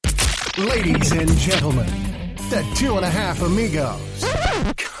Ladies and gentlemen, the 2.5 Amigos.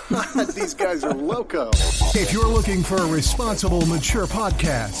 God, these guys are loco. If you're looking for a responsible, mature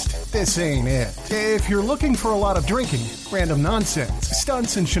podcast, this ain't it. If you're looking for a lot of drinking, random nonsense,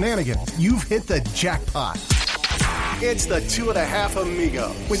 stunts, and shenanigans, you've hit the jackpot. It's the 2.5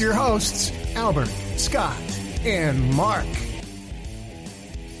 Amigos with your hosts, Albert, Scott, and Mark.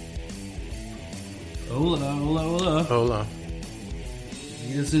 Hola, hola, hola. Hola.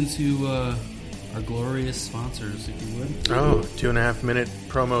 Lead us into our glorious sponsors, if you would. Oh, 2.5 minute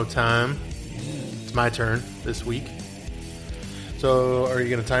promo time. Yeah. It's my turn this week. So, are you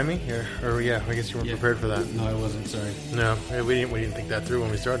going to time me? Or yeah, I guess you weren't prepared for that. No, I wasn't, sorry. No, we didn't think that through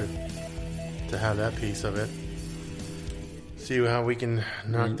when we started. To have that piece of it. See how we can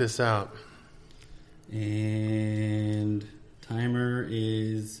knock this out. And timer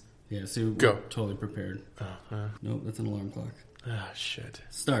is... Yeah, so we're Go. Totally prepared. Nope, that's an alarm clock. Ah, shit.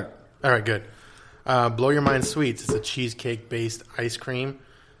 Start. All right, good. Blow Your Mind Sweets. It's a cheesecake-based ice cream.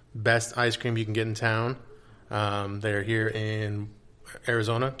 Best ice cream you can get in town. They're here in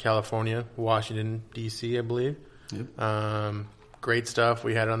Arizona, California, Washington, D.C., I believe. Yep. Great stuff.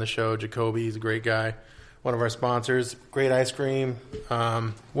 We had it on the show. Jacoby, he's a great guy. One of our sponsors. Great ice cream. I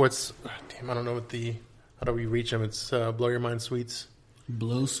don't know how do we reach them? It's Blow Your Mind Sweets.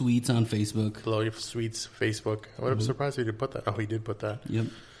 Blow Sweets on Facebook. Blow Your Sweets Facebook. I'm surprised he did put that. Oh, he did put that. Yep.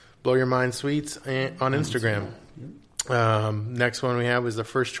 Blow Your Mind Sweets on Instagram. Yep. Next one we have is the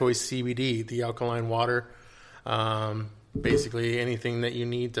First Choice CBD, the alkaline water. Basically anything that you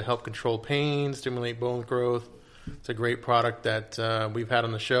need to help control pain, stimulate bone growth. It's a great product that we've had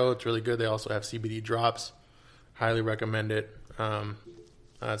on the show. It's really good. They also have CBD drops. Highly recommend it.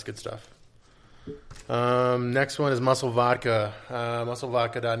 That's good stuff. Next one is Muscle Vodka.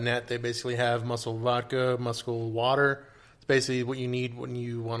 MuscleVodka.net. They basically have muscle vodka, muscle water. It's basically what you need when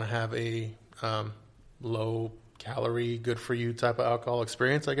you want to have a low calorie, good for you type of alcohol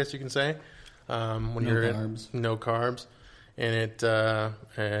experience, I guess you can say. When no carbs, and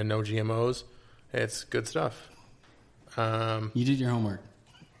and no GMOs. It's good stuff. You did your homework.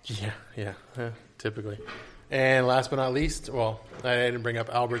 Yeah, typically. And last but not least, well, I didn't bring up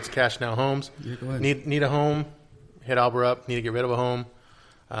Albert's Cash Now Homes. Yeah, go ahead. Need a home, hit Albert up. Need to get rid of a home.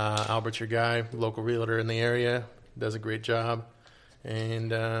 Albert's your guy, local realtor in the area, does a great job,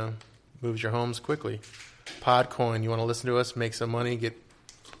 and moves your homes quickly. Podcoin, you want to listen to us, make some money, get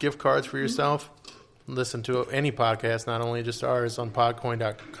gift cards for yourself. Listen to any podcast, not only just ours, on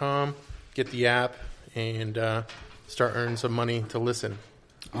podcoin.com. Get the app and start earning some money to listen.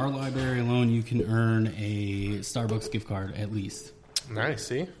 Our library alone, you can earn a Starbucks gift card at least. Nice,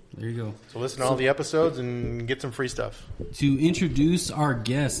 see? There you go. So listen to all the episodes and get some free stuff. To introduce our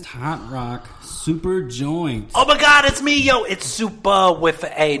guest, HotRock SupaJoint. Oh my God, it's me, yo! It's Super with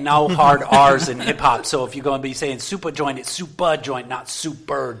a no hard R's in hip hop. So if you're going to be saying SupaJoint, it's SupaJoint, not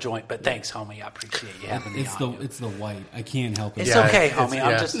SuperJoint. But thanks, homie. I appreciate you having me on. It's the white. I can't help it. It's okay,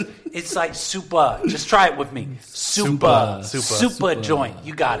 homie. It's like super. Just try it with me. SupaJoint.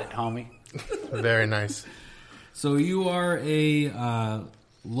 You got it, homie. Very nice. So you are a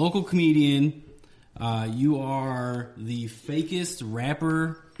local comedian. You are the fakest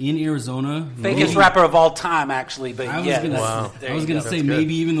rapper in Arizona. Fakest rapper of all time, actually. But I was yeah, going to say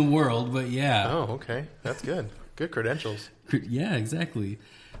maybe even the world, but yeah. Oh, okay. That's good. Good credentials. Yeah, exactly.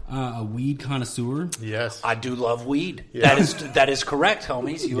 A weed connoisseur. Yes. I do love weed. Yeah. That is correct,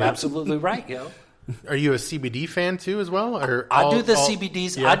 homies. You're absolutely right, yo. Are you a CBD fan too as well? Or I do the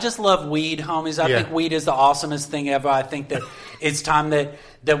CBDs. Yeah. I just love weed, homies. I think weed is the awesomest thing ever. I think that it's time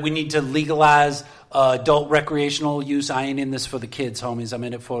that we need to legalize adult recreational use. I ain't in this for the kids, homies. I'm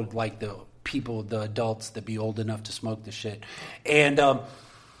in it for like the people, the adults that be old enough to smoke the shit. And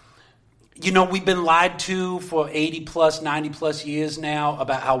we've been lied to for 80 plus, 90 plus years now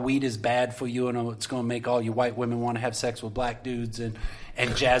about how weed is bad for you and it's going to make all you white women want to have sex with black dudes and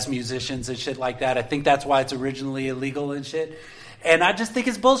jazz musicians and shit like that. I think that's why it's originally illegal and shit. And I just think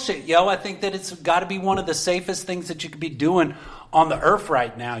it's bullshit, yo. I think that it's got to be one of the safest things that you could be doing on the earth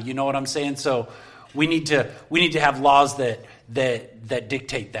right now. You know what I'm saying? So we need to have laws that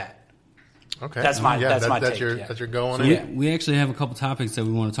dictate that. Okay, that's my take. That's your go on it. We actually have a couple topics that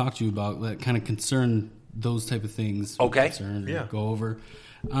we want to talk to you about that kind of concern those type of things. Okay, go over.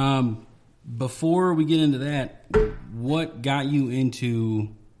 Before we get into that, what got you into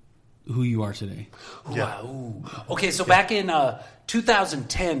who you are today? Yeah. Okay, so back in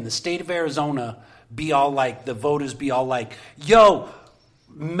 2010, the state of Arizona the voters be all like, yo,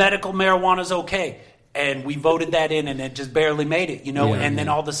 medical marijuana's okay. And we voted that in, and it just barely made it, you know. Yeah, and then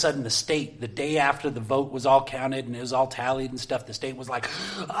all of a sudden, the state, the day after the vote was all counted and it was all tallied and stuff, the state was like,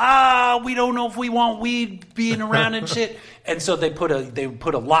 we don't know if we want weed being around and shit. And so they put a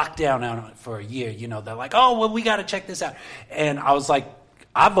lockdown on it for a year, you know. They're like, oh, well, we got to check this out. And I was like,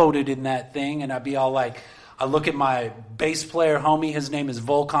 I voted in that thing, and I'd be all like, I look at my bass player homie, his name is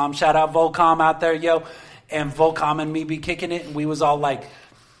Volcom. Shout out Volcom out there, yo. And Volcom and me be kicking it, and we was all like,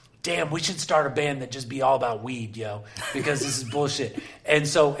 damn, we should start a band that just be all about weed, yo, because this is bullshit. And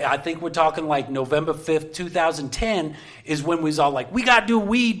so I think we're talking like November 5th, 2010 is when we was all like, we got to do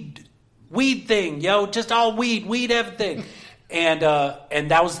weed thing, yo, just all weed everything. And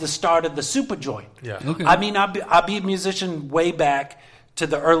that was the start of the SupaJoint. Yeah. Okay. I mean, I'll be a musician way back to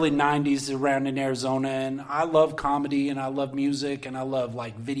the early 90s around in Arizona, and I love comedy, and I love music, and I love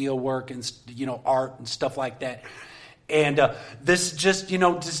like video work and, you know, art and stuff like that. And this just, you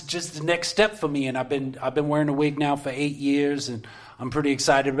know, just the next step for me. And I've been wearing a wig now for 8 years, and I'm pretty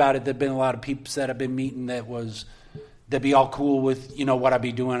excited about it. There've been a lot of people that I've been meeting that be all cool with, you know, what I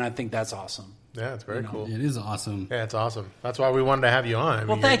be doing. I think that's awesome. Yeah, it's very cool. It is awesome. Yeah, it's awesome. That's why we wanted to have you on.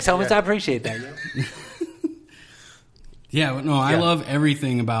 Well, thanks, Helmets. Yeah. I appreciate that. Yo. Yeah, no, I love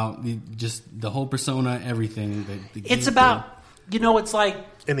everything about just the whole persona, everything. It's about, you know, it's like,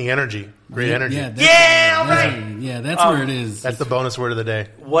 In the energy. Great energy. Yeah, that's where it is. That's the bonus word of the day.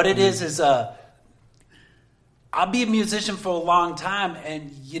 what it is I'll be a musician for a long time,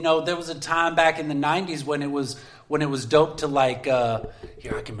 and you know, there was a time back in the 90s when it was dope to like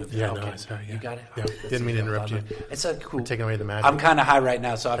here, I can move it. Yeah, okay. no, sorry, yeah. You got it? Yeah. That's Didn't mean to interrupt you. It's cool. We're taking away the magic. I'm kind of high right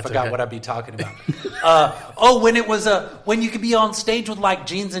now, so I forgot okay. what I'd be talking about. When you could be on stage with like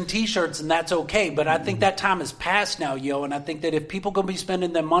jeans and t-shirts, and that's okay. But I think that time has passed now, yo. And I think that if people gonna be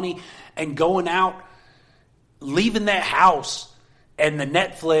spending their money and going out, leaving their house and the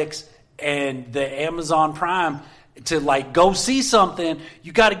Netflix and the Amazon Prime to like go see something,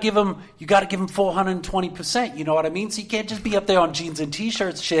 you got to give them 420%. You know what I mean? So you can't just be up there on jeans and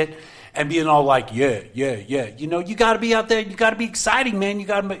t-shirts shit and being all like, yeah. You know, you got to be out there. You got to be exciting, man. You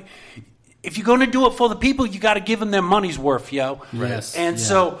got to be, if you're going to do it for the people, you got to give them their money's worth, yo. Yes. And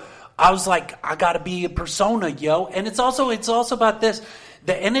so I was like, I got to be a persona, yo. And it's also about this.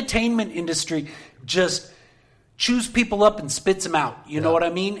 The entertainment industry just chews people up and spits them out. You know what I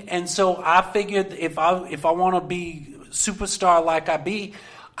mean? And so I figured if I want to be superstar like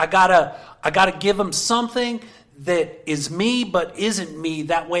I gotta give them something that is me but isn't me.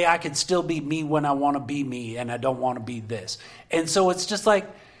 That way I can still be me when I want to be me, and I don't want to be this. And so it's just like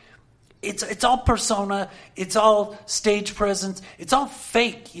it's all persona, it's all stage presence, it's all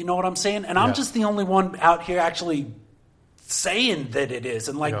fake. You know what I'm saying? And I'm just the only one out here actually saying that it is,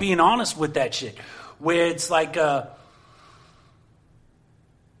 and like being honest with that shit. Where it's like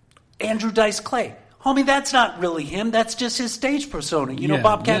Andrew Dice Clay. Homie, that's not really him. That's just his stage persona. You know,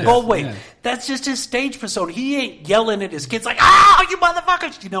 Bobcat Goldthwait. Yeah. That's just his stage persona. He ain't yelling at his kids like, you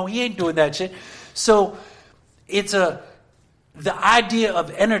motherfuckers. You know, he ain't doing that shit. So it's the idea of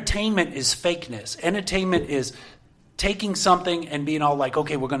entertainment is fakeness. Entertainment is taking something and being all like,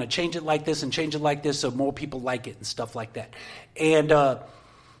 okay, we're going to change it like this and change it like this so more people like it and stuff like that.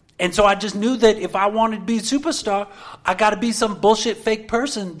 And so I just knew that if I wanted to be a superstar, I got to be some bullshit fake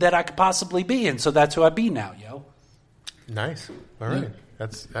person that I could possibly be. And so that's who I be now, yo. Nice. All right.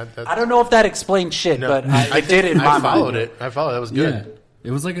 That's I don't know if that explains shit, but I did it in my mind. I followed it. That was good. Yeah. It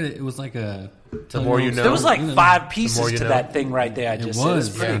was like a The more you know. There was like 5 pieces to that thing right there. It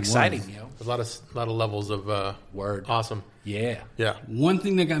was pretty exciting, yo. A lot of levels of word. Awesome. Yeah. One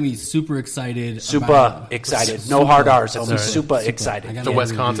thing that got me super excited. Excited. No hard R's. Homie. Super excited. It's a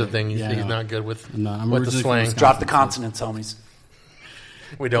Wisconsin thing. He's not good with the slang. Drop the consonants, homies.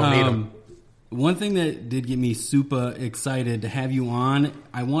 We don't need them. One thing that did get me super excited to have you on,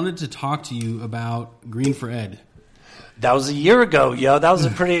 I wanted to talk to you about Green for Ed. That was a year ago, yo. That was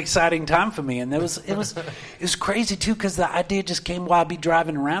a pretty exciting time for me, and it was crazy too because the idea just came while I'd be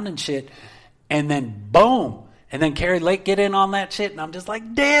driving around and shit, and then boom, and then Carrie Lake get in on that shit, and I'm just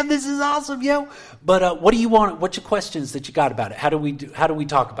like, damn, this is awesome, yo. But what do you want? What's your questions that you got about it? How do we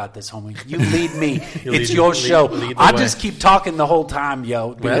talk about this, homie? You lead me. It's your show. I just keep talking the whole time,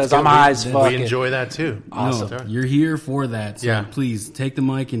 yo, because I'm high as fuck. We enjoy that too. Awesome. No, you're here for that. So please take the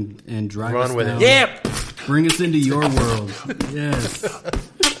mic and drive us with down. it. Yeah. Bring us into your world. Yes.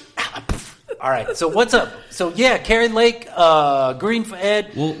 All right. So what's up? So yeah, Carrie Lake, Green for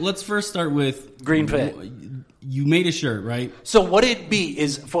Ed. Well, let's first start with Green for Ed. You made a shirt, right? So what it be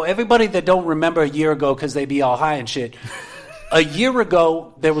is for everybody that don't remember a year ago because they be all high and shit. a year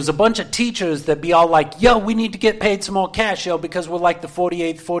ago, there was a bunch of teachers that be all like, yo, we need to get paid some more cash, yo, because we're like the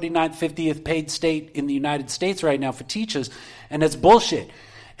 48th, 49th, 50th paid state in the United States right now for teachers, and that's bullshit.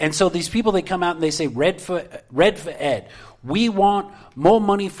 And so these people, they come out and they say, red for ed. We want more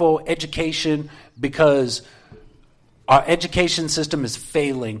money for education because our education system is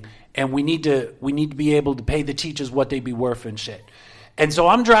failing, and we need to be able to pay the teachers what they be worth and shit. And so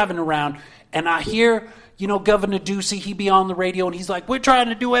I'm driving around, and I hear, Governor Ducey, he be on the radio, and he's like, we're trying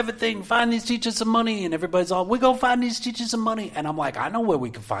to do everything, find these teachers some money, and everybody's all, we're going to find these teachers some money. And I'm like, I know where we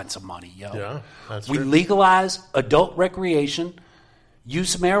can find some money, yo. Yeah, that's we true. legalize adult recreation,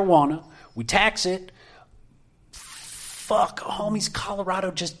 use of marijuana, we tax it. Fuck, homies,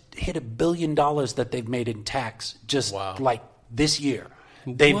 Colorado just hit $1 billion that they've made in tax just like this year.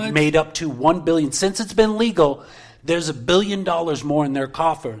 They've made up to $1 billion. Since it's been legal, there's $1 billion more in their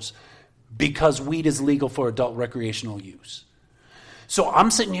coffers because weed is legal for adult recreational use. So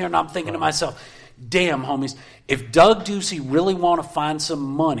I'm sitting here and I'm thinking to myself, damn, homies, if Doug Ducey really want to find some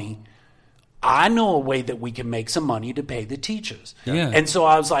money, I know a way that we can make some money to pay the teachers. Yeah. And so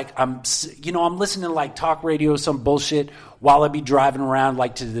I was like, I'm listening to like talk radio, some bullshit, while I be driving around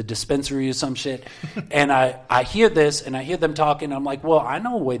like to the dispensary or some shit. And I hear this and I hear them talking. I'm like, well, I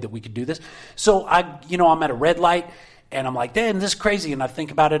know a way that we could do this. So I'm at a red light and I'm like, damn, this is crazy. And I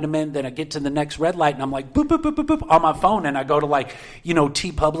think about it a minute. Then I get to the next red light and I'm like, boop, boop, boop, boop, boop, on my phone. And I go to like,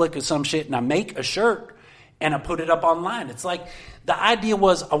 T-Public or some shit and I make a shirt and I put it up online. It's like, the idea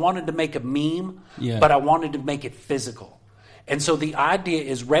was I wanted to make a meme, but I wanted to make it physical. And so the idea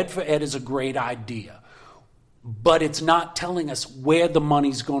is Red for Ed is a great idea, but it's not telling us where the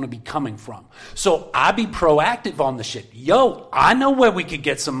money's going to be coming from. So I be proactive on the shit. Yo, I know where we could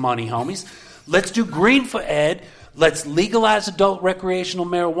get some money, homies. Let's do Green for Ed. Let's legalize adult recreational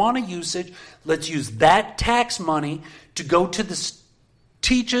marijuana usage. Let's use that tax money to go to the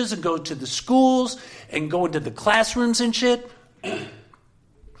teachers and go to the schools and go into the classrooms and shit.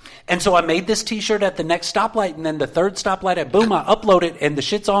 And so I made this T-shirt at the next stoplight, and then the third stoplight at Boom, I upload it, and the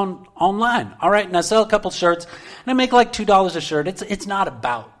shit's online. All right, and I sell a couple shirts, and I make like $2 a shirt. It's not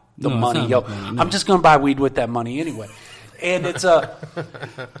about the money, yo. Money, no. I'm just going to buy weed with that money anyway. And it's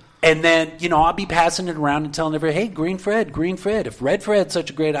and then I'll be passing it around and telling everybody, hey, Green for Ed, Green for Ed. If Red for Ed's such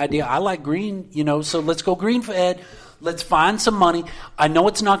a great idea, I like green, so let's go Green for Ed. Let's find some money. I know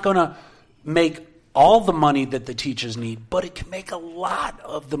it's not going to make all the money that the teachers need, but it can make a lot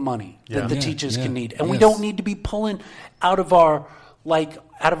of the money that the teachers can need. And we don't need to be pulling out of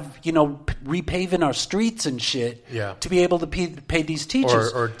repaving our streets and shit to be able to pay these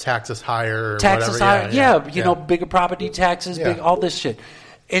teachers. Or taxes higher or taxes whatever. Higher, bigger property taxes, big all this shit.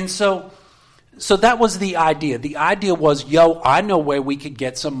 And so that was the idea. The idea was, I know where we could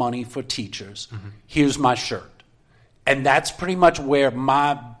get some money for teachers. Mm-hmm. Here's my shirt. And that's pretty much where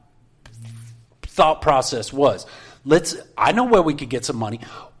my thought process was. I know where we could get some money.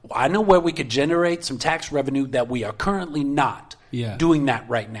 I know where we could generate some tax revenue that we are currently not doing that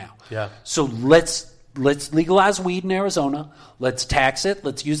right now. Yeah. So let's legalize weed in Arizona. Let's tax it.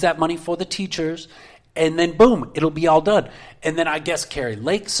 Let's use that money for the teachers. And then boom, it'll be all done. And then I guess Carrie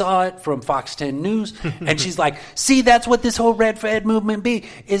Lake saw it from Fox 10 News, and she's like, see, that's what this whole Red for Ed movement be.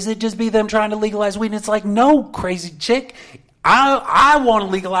 Is it just be them trying to legalize weed? And it's like, no, crazy chick. I want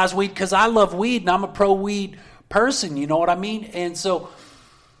to legalize weed because I love weed, and I'm a pro-weed person, you know what I mean? And so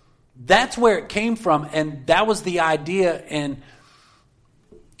that's where it came from, and that was the idea, and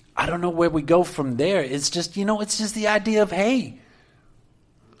I don't know where we go from there. It's just, it's just the idea of, hey,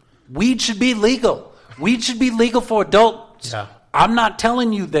 weed should be legal. Weed should be legal for adults. Yeah. I'm not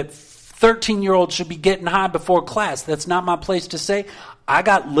telling you that 13-year-olds should be getting high before class. That's not my place to say. I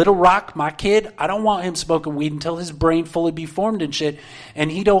got Little Rock, my kid. I don't want him smoking weed until his brain fully be formed and shit. And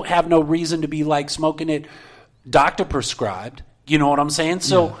he don't have no reason to be like smoking it doctor prescribed. You know what I'm saying?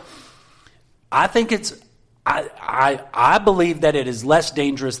 So I think I believe that it is less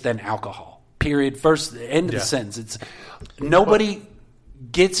dangerous than alcohol. Period. First end of the sentence. It's nobody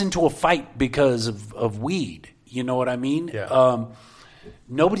gets into a fight because of weed. You know what I mean? Yeah.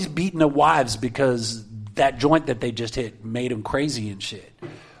 Nobody's beating their wives because that joint that they just hit made them crazy and shit.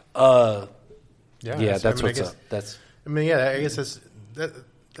 That's what's up. I guess that's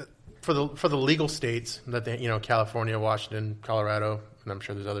for the legal states that they, California, Washington, Colorado, and I'm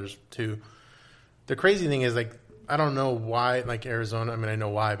sure there's others too. The crazy thing is, like, I don't know why, like Arizona. I mean, I know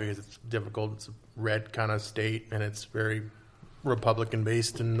why, because it's difficult. It's a red kind of state, and it's very Republican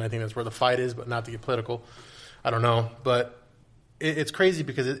based, and I think that's where the fight is. But not to get political, I don't know, but it's crazy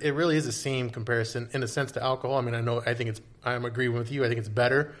because it really is the same comparison in a sense to alcohol. I mean, I'm agreeing with you. I think it's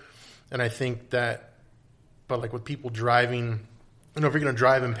better, and I think that but like with people driving, if you're going to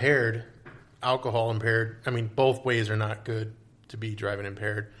drive impaired, alcohol impaired, I mean, both ways are not good to be driving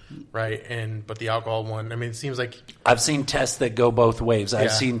impaired, right? But the alcohol one, I mean, it seems like I've seen tests that go both ways.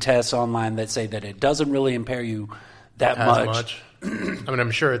 I've seen tests online that say that it doesn't really impair you that much. I mean,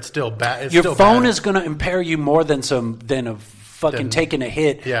 I'm sure it's still bad. Your phone is going to impair you more than a fucking taking a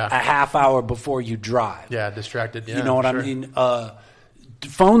hit a half hour before you drive. Yeah, distracted. Yeah, you know what I mean?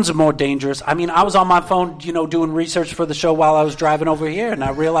 Phones are more dangerous. I mean, I was on my phone, doing research for the show while I was driving over here, and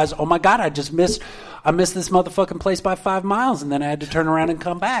I realized, oh my God, I missed this motherfucking place by 5 miles, and then I had to turn around and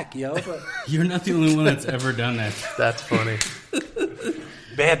come back, But You're not the only one that's ever done that. That's funny.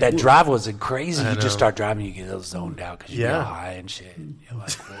 Man, that drive was crazy. You just start driving, you get a little zoned out because you get high and shit. You're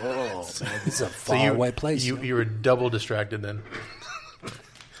like, whoa, man, this is a far-away place. You were double distracted then.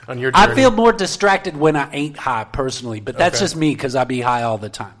 On your journey. I feel more distracted when I ain't high personally, but that's just me because I be high all the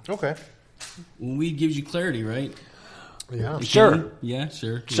time. Okay. Weed gives you clarity, right? Yeah. Sure. Yeah,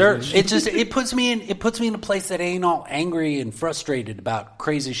 sure. Sure. It puts me in a place that ain't all angry and frustrated about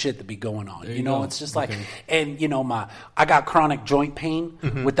crazy shit that be going on. You go. It's just like, and I got chronic joint pain.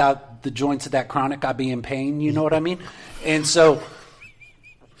 Without the joints of that chronic, I'd be in pain. You know what I mean? And so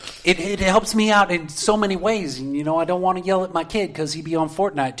it helps me out in so many ways. And, I don't want to yell at my kid because he be on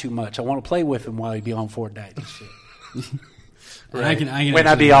Fortnite too much. I want to play with him while he be on Fortnite and shit. Right. When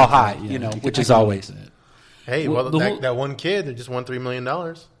I be all high, which is always. Hey, that one kid that just won $3 million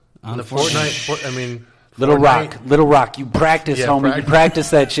on the Fortnite. Little Rock, you practice, homie. You practice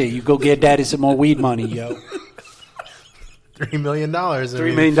that shit. You go get daddy some more weed money, yo. $3 million.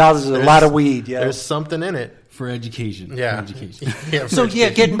 $3 million is a lot of weed, yo. There's something in it. For education. Yeah. For education. So,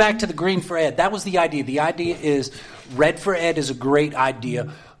 getting back to the Green for Ed, that was the idea. The idea is Red for Ed is a great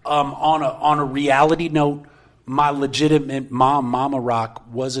idea. On a reality note, my legitimate mom, Mama Rock,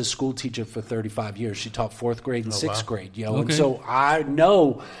 was a school teacher for 35 years. She taught 4th grade and 6th grade, yo. Okay. And so I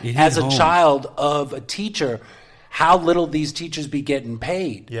know, as a child of a teacher, how little these teachers be getting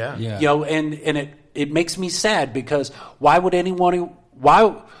paid. Yeah. Yo, and it makes me sad because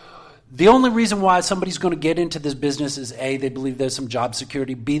the only reason why somebody's going to get into this business is A, they believe there's some job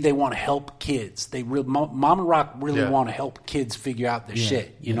security. B, they want to help kids. Mama Rock really want to help kids figure out their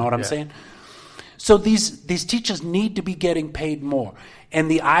shit. You know what I'm saying? So these teachers need to be getting paid more. And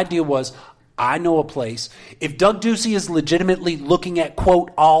the idea was, I know a place. If Doug Ducey is legitimately looking at,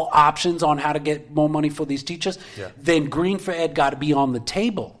 quote, all options on how to get more money for these teachers, then Green for Ed got to be on the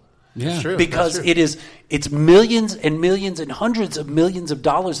table. Yeah, true. Because it's millions and millions and hundreds of millions of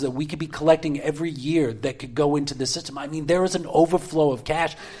dollars that we could be collecting every year that could go into the system. I mean, there is an overflow of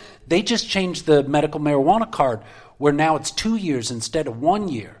cash. They just changed the medical marijuana card where now it's 2 years instead of 1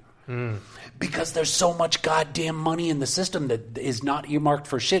 year. Because there's so much goddamn money in the system that is not earmarked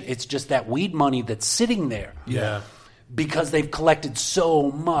for shit. It's just that weed money that's sitting there. Yeah. Because they've collected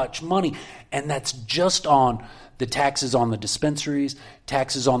so much money. And that's just on the taxes on the dispensaries,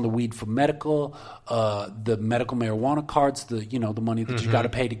 taxes on the weed for medical, the medical marijuana cards, the money that you got to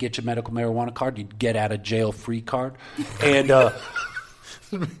pay to get your medical marijuana card, you get out of jail free card, and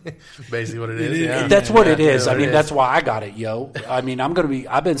basically what it is. Yeah. That's what it is. I mean, that's why I got it, yo. I mean,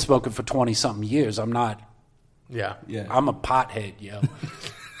 I've been smoking for 20 something years. I'm not. Yeah. I'm a pothead, yo,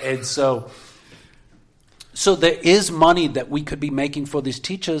 and so there is money that we could be making for these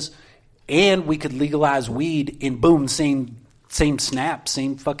teachers. And we could legalize weed in boom, same snap,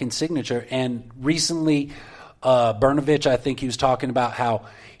 same fucking signature. And recently, Brnovich, I think he was talking about how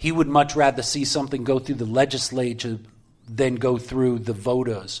he would much rather see something go through the legislature than go through the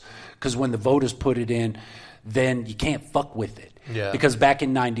voters. Because when the voters put it in, then you can't fuck with it. Yeah. Because back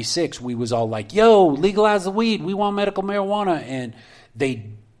in '96, we was all like, yo, legalize the weed. We want medical marijuana.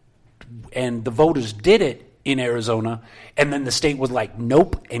 And the voters did it in Arizona, and then the state was like,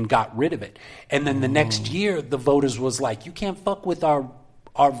 nope, and got rid of it. And then the next year, the voters was like, you can't fuck with our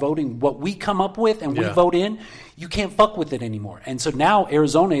voting. What we come up with and we vote in, you can't fuck with it anymore. And so now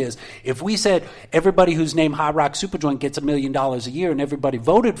Arizona is, if we said everybody who's named HotRock SupaJoint gets $1 million a year and everybody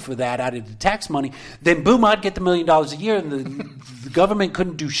voted for that out of the tax money, then boom, I'd get the $1 million a year and the government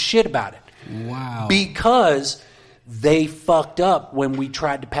couldn't do shit about it. Wow. Because they fucked up when we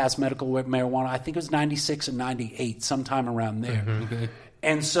tried to pass medical marijuana. I think it was 96 and 98, sometime around there. Okay.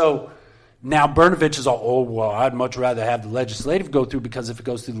 And so now Brnovich is all, I'd much rather have the legislative go through, because if it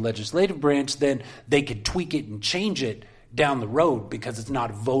goes through the legislative branch, then they could tweak it and change it down the road, because it's not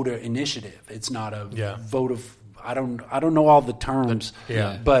a voter initiative. It's not a vote of, I don't know all the terms,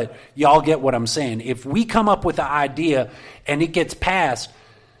 but y'all get what I'm saying. If we come up with an idea and it gets passed,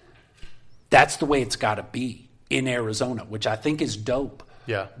 that's the way it's got to be in Arizona, which I think is dope.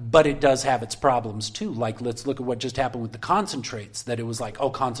 Yeah. But it does have its problems too. Like, let's look at what just happened with the concentrates. That it was like, oh,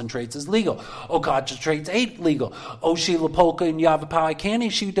 concentrates is legal. Oh, concentrates ain't legal. Oh, Sheila Polka and Yavapai Candy,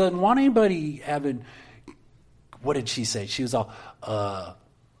 she doesn't want anybody having. What did she say? She was all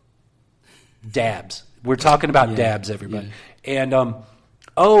dabs. We're talking about dabs, everybody. Yeah. And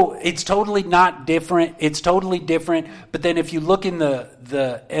oh, it's totally not different. It's totally different. But then if you look in the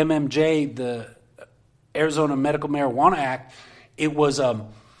MMJ, the Arizona Medical Marijuana Act, it was the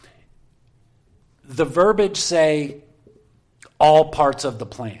verbiage say all parts of the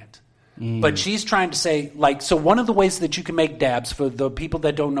plant. But she's trying to say, like, so one of the ways that you can make dabs, for the people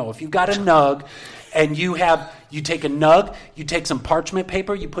that don't know, if you've got a nug and you take a nug, you take some parchment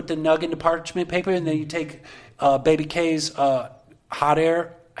paper, you put the nug into parchment paper, and then you take Baby K's hot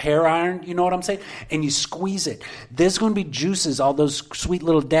air hair iron, you know what I'm saying? And you squeeze it. There's going to be juices, all those sweet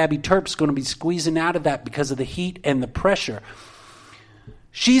little dabby terps going to be squeezing out of that because of the heat and the pressure.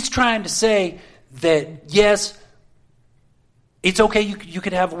 She's trying to say that, yes, it's okay, you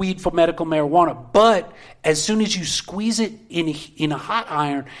could have weed for medical marijuana, but as soon as you squeeze it in a hot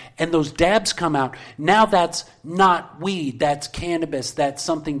iron and those dabs come out, now that's not weed, that's cannabis, that's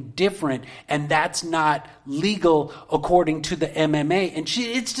something different, and that's not legal according to the MMA. And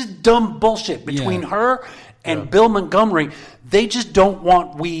it's just dumb bullshit between her and Bill Montgomery. They just don't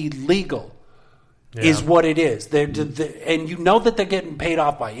want weed legal. Is what it is. And you know that they're getting paid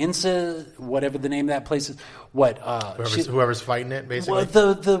off by INSA, whatever the name of that place is. Whoever's fighting it, basically.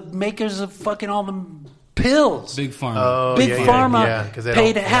 Well, the makers of fucking all the pills. Big Pharma. Big Pharma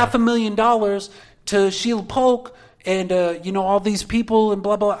paid $500,000 to Sheila Polk and all these people and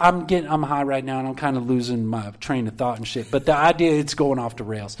blah blah. I'm high right now and I'm kind of losing my train of thought and shit. But the idea, it's going off the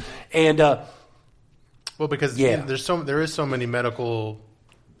rails. And because there is so many medical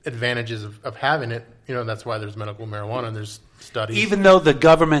advantages of having it, that's why there's medical marijuana and there's studies. Even though the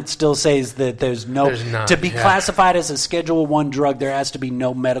government still says that there's not, to be classified as a Schedule I drug, there has to be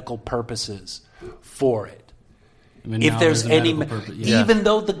no medical purposes for it. If there's any, even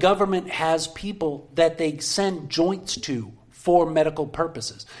though the government has people that they send joints to for medical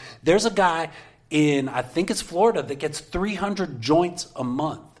purposes. There's a guy in, I think it's Florida, that gets 300 joints a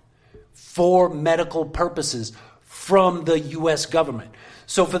month for medical purposes from the U.S. government.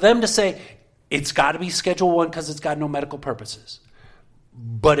 So for them to say it's got to be Schedule I because it's got no medical purposes,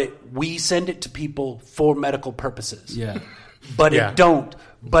 but we send it to people for medical purposes. But it don't.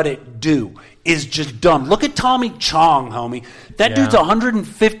 But it do. Is just dumb. Look at Tommy Chong, homie. That dude's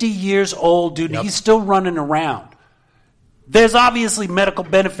 150 years old, dude. He's still running around. There's obviously medical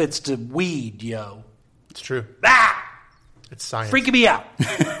benefits to weed, yo. It's true. It's science. Freaking me out.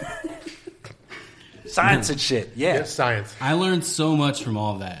 Science and shit, science. I learned so much from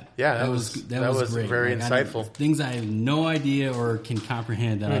all of that. Yeah, that was great. Very insightful. Things I have no idea or can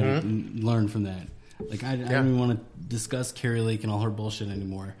comprehend that I learned from that. Like I don't even want to discuss Carrie Lake and all her bullshit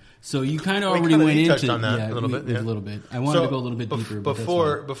anymore. So you kind of already went into on that a little bit. A little bit. I wanted to go a little bit deeper.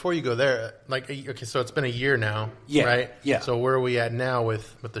 Before you go there, so it's been a year now, right? Yeah. So where are we at now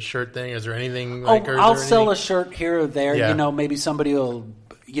with the shirt thing? Is there anything? I'll sell a shirt here or there. Yeah. Maybe somebody will.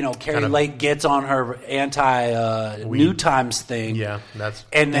 Carrie Lake gets on her anti-New Times thing. Yeah, that's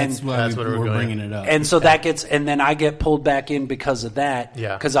why we're bringing it up. And so that gets, and then I get pulled back in because of that.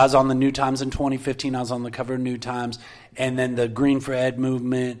 Yeah. Because I was on the New Times in 2015. I was on the cover of New Times, and then the Green for Ed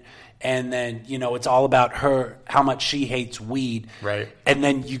movement. And then, it's all about her, how much she hates weed. Right. And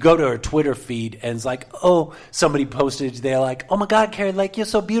then you go to her Twitter feed, and it's like, somebody posted, they're like, oh my God, Carrie Lake, you're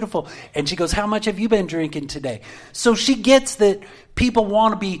so beautiful. And she goes, how much have you been drinking today? So she gets that people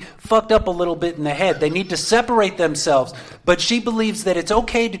want to be fucked up a little bit in the head. They need to separate themselves. But she believes that it's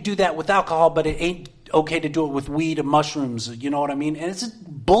okay to do that with alcohol, but it ain't okay to do it with weed and mushrooms. You know what I mean? And it's just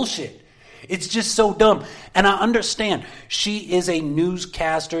bullshit. It's just so dumb. And I understand. She is a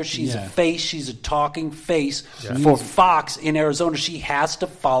newscaster. She's a face. She's a talking face for Fox in Arizona. She has to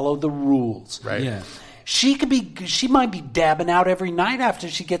follow the rules. Right. Yeah. She might be dabbing out every night after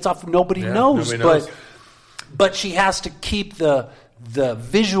she gets off. Nobody knows. But she has to keep the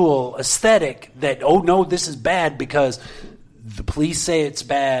visual aesthetic that, no, this is bad because the police say it's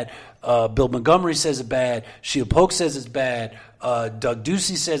bad. Bill Montgomery says it's bad. Sheila Polk says it's bad. Doug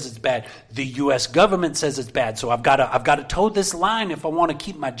Ducey says it's bad. The U.S. government says it's bad. So I've got to toe this line if I want to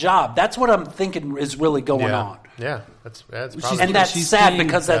keep my job. That's what I'm thinking is really going on. Yeah, that's probably. And that's sad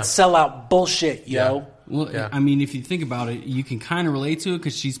because that's sellout bullshit, yo. Yeah. Well, I mean, if you think about it, you can kind of relate to it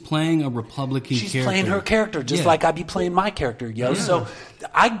because she's playing a Republican character. She's playing her character just like I'd be playing my character, yo. Yeah. So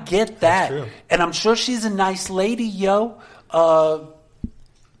I get that. And I'm sure she's a nice lady, yo,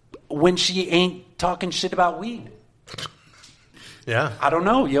 when she ain't talking shit about weed. Yeah. I don't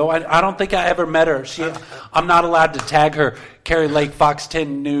know, yo. I don't think I ever met her. I'm not allowed to tag her, Carrie Lake, Fox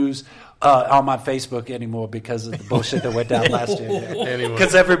 10 News, on my Facebook anymore because of the bullshit that went down last year. Anyway.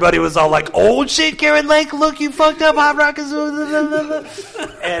 Because everybody was all like, "Oh shit, Carrie Lake, look, you fucked up, HotRock."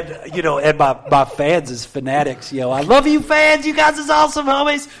 And and my fans is fanatics, yo. I love you, fans. You guys is awesome,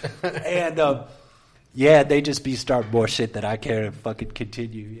 homies. And they just start more shit that I can't fucking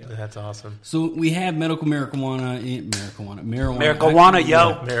continue. Yo. That's awesome. So we have medical marijuana. Marijuana,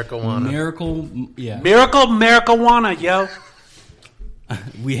 yo. Marijuana, yo.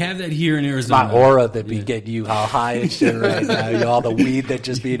 We have that here in Arizona. My aura that be getting you all high and shit right now. You all the weed that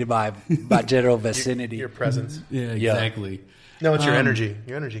just be in my general vicinity. Your presence. Yeah, exactly. No, it's your energy.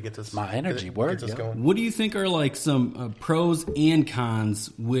 Your energy gets us. My energy gets us going. What do you think are like some pros and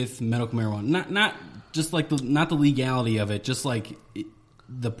cons with medical marijuana? Not just like not the legality of it, just like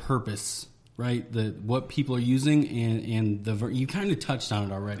the purpose, right? What people are using and you kind of touched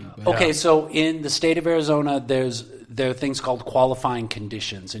on it already. But. Okay, so in the state of Arizona, there are things called qualifying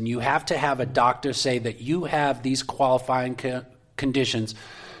conditions, and you have to have a doctor say that you have these qualifying conditions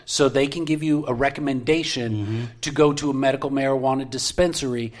so they can give you a recommendation to go to a medical marijuana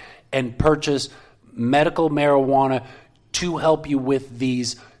dispensary and purchase medical marijuana to help you with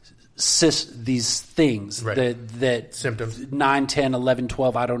these things, right. that symptoms 9, 10, 11,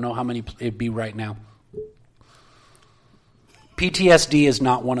 12, I don't know how many it'd be right now. PTSD is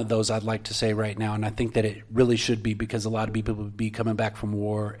not one of those, I'd like to say right now, and I think that it really should be, because a lot of people would be coming back from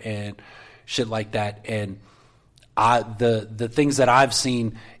war and shit like that. And the things that I've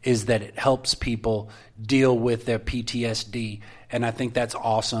seen is that it helps people deal with their PTSD, and I think that's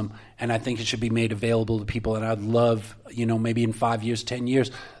awesome, and I think it should be made available to people. And I'd love, maybe in 5 years, 10 years,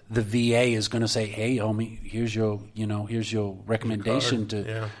 the VA is going to say, "Hey, homie, here's your recommendation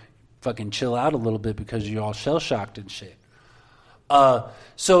to fucking chill out a little bit because you're all shell shocked and shit."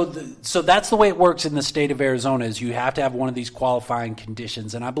 So that's the way it works in the state of Arizona, is you have to have one of these qualifying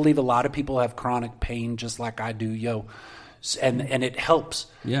conditions. And I believe a lot of people have chronic pain just like I do, yo. And it helps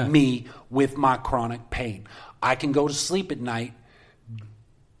me with my chronic pain. I can go to sleep at night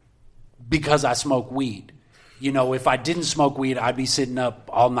because I smoke weed. If I didn't smoke weed, I'd be sitting up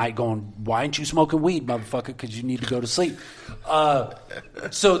all night going, "Why aren't you smoking weed, motherfucker? Because you need to go to sleep."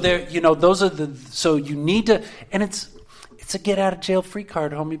 So those are so you need to, and it's a get out of jail free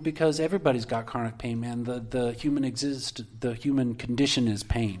card, homie, because everybody's got chronic pain, man. The human condition is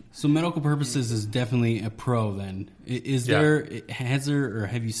pain. So medical purposes is definitely a pro then. Has there, or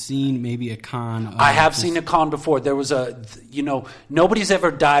have you seen maybe a con? I have seen a con before. There was nobody's ever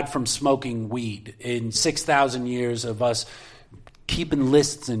died from smoking weed in 6,000 years of us keeping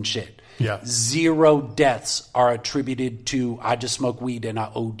lists and shit. Yeah. 0 deaths are attributed to, I just smoked weed and I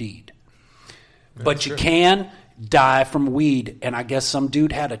OD'd. But you can die from weed, and I guess some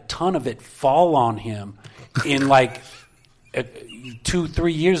dude had a ton of it fall on him in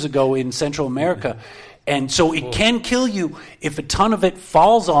 2-3 years ago in Central America. And so it can kill you. If a ton of it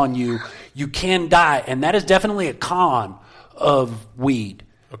falls on you, you can die, and that is definitely a con of weed.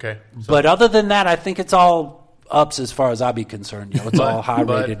 Okay. But other than that, I think it's all ups as far as I be concerned. It's all high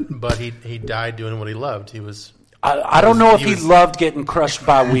rated. But he died doing what he loved. He was. I don't know if he loved getting crushed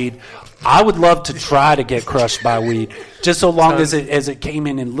by weed. I would love to try to get crushed by weed, just so long as it came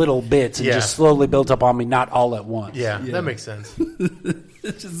in little bits and just slowly built up on me, not all at once. Yeah. That makes sense.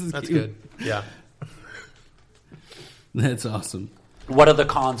 That's good. Yeah. That's awesome. What other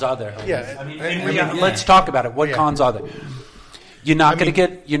cons are there? Yeah. Let's talk about it. What cons are there? You're not going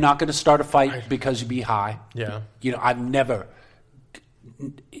to start a fight because you be high. Yeah. I've never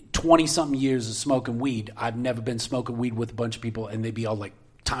 20-something years of smoking weed. I've never been smoking weed with a bunch of people and they'd be all like,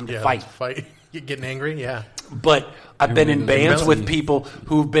 "Time to fight." You're getting angry? Yeah. But I've been in bands with people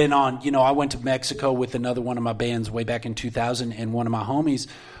who've been on, I went to Mexico with another one of my bands way back in 2000, and one of my homies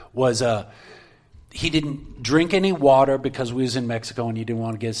was, he didn't drink any water because we was in Mexico and he didn't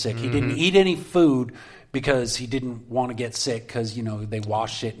want to get sick. He didn't eat any food because he didn't want to get sick because, they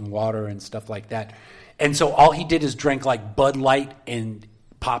wash shit in water and stuff like that. And so all he did is drink like Bud Light and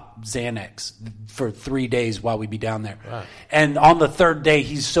pop Xanax for 3 days while we'd be down there. Wow. And on the third day,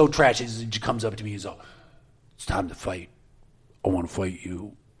 he's so trashy. He comes up to me, he's like, "It's time to fight. I want to fight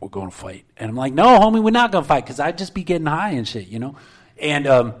you. We're going to fight." And I'm like, "No, homie, we're not going to fight," because I'd just be getting high and shit,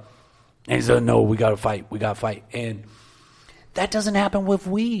 And he's like, "No, we got to fight. We got to fight." And that doesn't happen with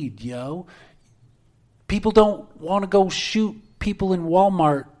weed, yo. People don't want to go shoot people in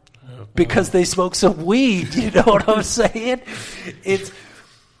Walmart because they smoke some weed. You know what I'm saying?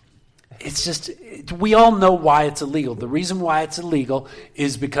 it's just, we all know why it's illegal. The reason why it's illegal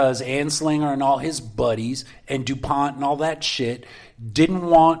is because Anslinger and all his buddies and DuPont and all that shit didn't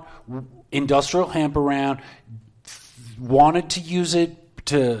want industrial hemp around, wanted to use it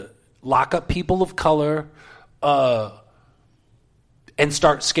to lock up people of color and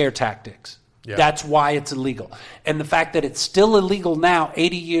start scare tactics. Yeah. That's why it's illegal. And the fact that it's still illegal now,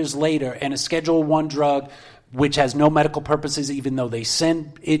 80 years later, and a Schedule I drug, which has no medical purposes, even though they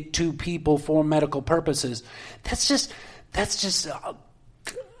send it to people for medical purposes, it's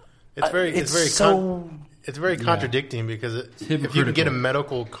very contradicting because if you can get a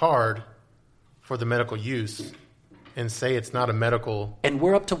medical card for the medical use and say it's not a medical, and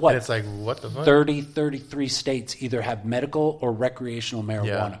we're up to what? It's like, what the fuck? 33 states either have medical or recreational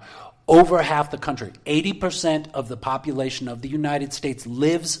marijuana. Yeah. Over half the country, 80% of the population of the United States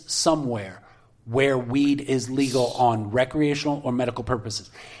lives somewhere where weed is legal on recreational or medical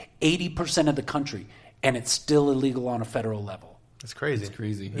purposes. 80% of the country, and it's still illegal on a federal level. It's crazy. It's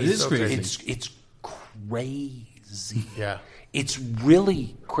crazy. It is crazy. It's crazy. Yeah. It's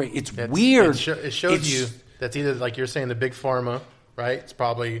really crazy. It's weird. It shows you that's either, like you're saying, the big pharma, right? It's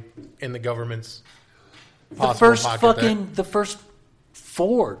probably in the government's possible pocket. The first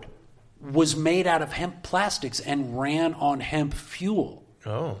Ford was made out of hemp plastics and ran on hemp fuel.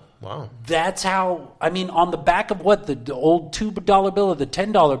 Oh, wow. That's how, on the back of what, the old $2 bill or the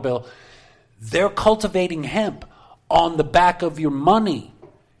 $10 bill, they're cultivating hemp on the back of your money,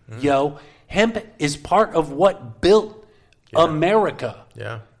 yo. Hemp is part of what built America.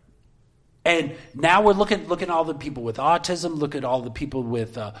 Yeah. And now we're looking at all the people with autism, look at all the people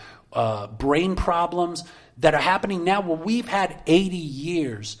with brain problems that are happening now. Well, we've had 80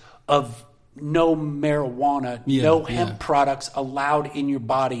 years of no marijuana, no hemp products allowed in your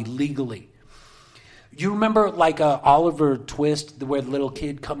body legally. You remember like Oliver Twist, where the little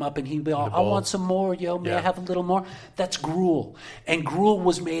kid come up and he'd be all, I want some more, yo. May I have a little more? That's gruel. And gruel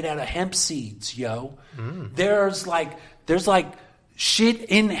was made out of hemp seeds, yo. There's like shit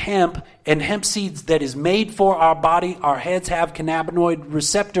in hemp and hemp seeds that is made for our body. Our heads have cannabinoid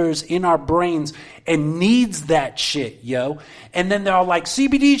receptors in our brains and needs that shit, yo. And then they're all like,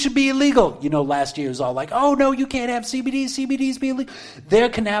 CBD should be illegal. Last year was all like, oh, no, you can't have CBD. CBD's be illegal. They're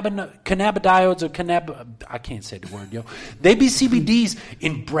cannabidioids or I can't say the word, yo. They be CBDs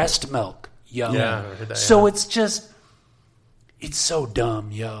in breast milk, yo. Yeah, I heard that, so it's so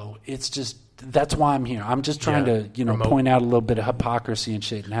dumb, yo. It's just, that's why I'm here. I'm just trying to, point out a little bit of hypocrisy and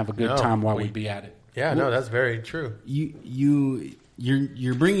shit and have a good time while we be at it. Yeah, no, that's very true.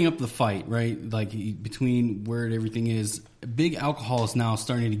 You're bringing up the fight, right? Like between where everything is. Big alcohol is now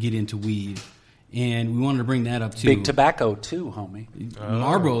starting to get into weed, and we wanted to bring that up too. Big tobacco too, homie.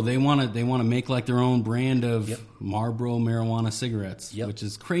 Marlboro, they want to make like their own brand of Marlboro marijuana cigarettes, which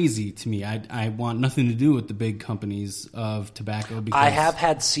is crazy to me. I want nothing to do with the big companies of tobacco. Because I have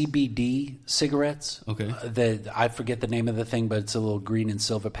had CBD cigarettes. Okay, I forget the name of the thing, but it's a little green and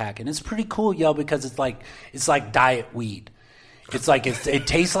silver pack, and it's pretty cool, yo, because it's like diet weed. It's like it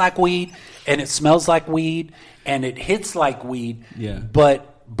tastes like weed, and it smells like weed, and it hits like weed. Yeah,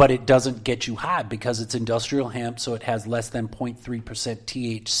 but it doesn't get you high because it's industrial hemp, so it has less than 0.3%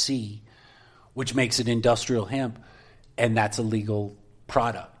 THC, which makes it industrial hemp, and that's a legal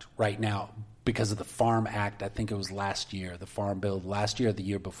product right now because of the Farm Act. I think it was last year, the Farm Bill last year or the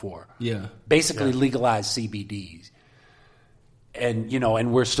year before. Yeah. Basically legalized CBDs. And,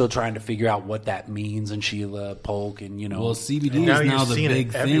 and we're still trying to figure out what that means, and Sheila Polk, and, Well, CBD is now the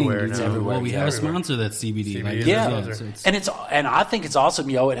big thing. It's everywhere. Well, we have a sponsor that's CBD. And I think it's awesome,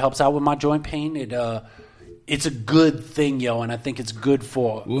 yo. It helps out with my joint pain. It's a good thing, yo, and I think it's good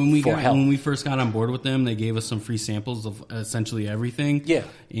for health. When we first got on board with them, they gave us some free samples of essentially everything. Yeah.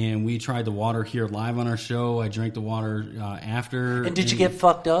 And we tried the water here live on our show. I drank the water after. And did you get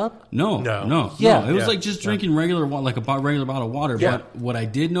fucked up? No. Yeah. It was like just drinking regular water, like a regular bottle of water. Yeah. But what I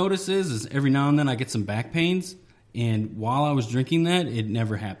did notice is every now and then I get some back pains. And while I was drinking that, it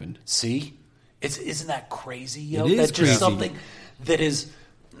never happened. See? Isn't that crazy, yo? It is That's crazy. just something that is...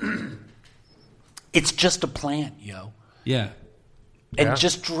 It's just a plant, yo. Yeah. And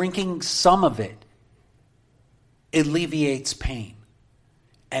just drinking some of it alleviates pain.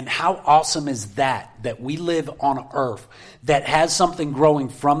 And how awesome is that we live on Earth that has something growing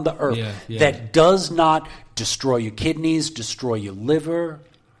from the Earth that does not destroy your kidneys, destroy your liver,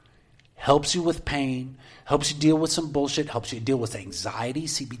 helps you with pain, helps you deal with some bullshit, helps you deal with anxiety.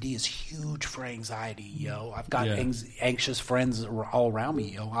 CBD is huge for anxiety, yo. I've got anxious friends all around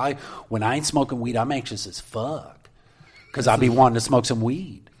me, yo. When I ain't smoking weed, I'm anxious as fuck because I be wanting to smoke some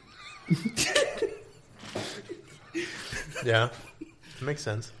weed. Yeah. makes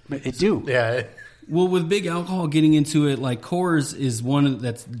sense. It do. Yeah. Well, with big alcohol getting into it, like Coors is one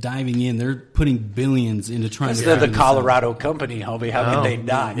that's diving in. They're putting billions into trying to. They're the this Colorado company, homie. How can they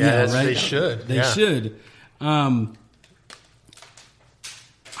not? Yeah, right? They should. They should. How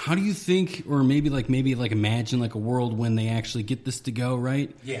do you think, or maybe imagine like a world when they actually get this to go,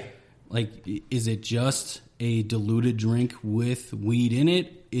 right? Yeah. Like, is it just a diluted drink with weed in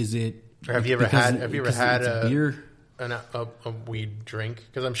it? Is it? Or have you ever had a beer? A weed drink?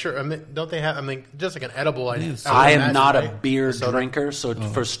 Because I'm sure. I mean, don't they have? I mean, just like an edible. I am not a beer drinker, so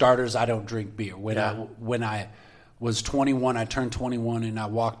for starters, I don't drink beer. When I was 21, I turned 21, and I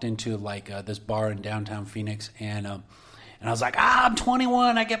walked into this bar in downtown Phoenix, and I was like, I'm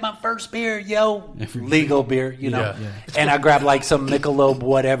 21, I get my first beer, yo, legal beer, you know. Yeah. And I grabbed some Michelob,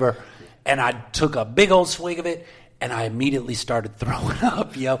 whatever, and I took a big old swig of it. And I immediately started throwing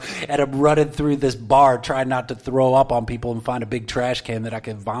up, yo. And I'm running through this bar, trying not to throw up on people and find a big trash can that I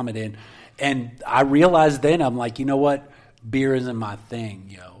could vomit in. And I realized then, I'm like, you know what? Beer isn't my thing,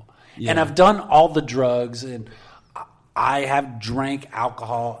 yo. Yeah. And I've done all the drugs, and I have drank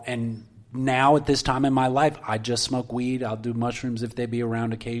alcohol. And now at this time in my life, I just smoke weed. I'll do mushrooms if they be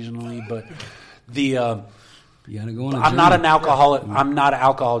around occasionally. But you gotta go on I'm not an alcoholic. I'm not an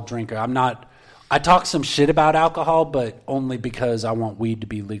alcohol drinker. I talk some shit about alcohol, but only because I want weed to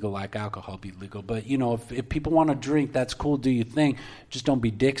be legal like alcohol be legal. But, you know, if people want to drink, that's cool, do your thing. Just don't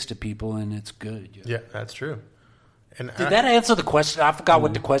be dicks to people, and it's good. You know? Yeah, that's true. And Did that answer the question? I forgot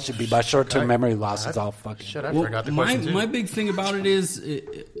what the question be. My short-term memory loss is all fucking... Shit, I forgot the question, too. My big thing about it is,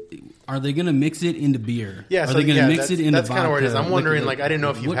 are they going to mix it into beer? Yeah, are they going to mix it into vodka? That's kind of where it is. I'm wondering, I didn't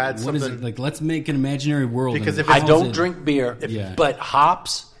know if you've had something... What is it? Like, let's make an imaginary world. Because if I don't drink beer, but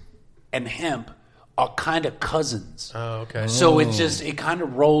hops and hemp are kind of cousins. Oh, okay. So it kind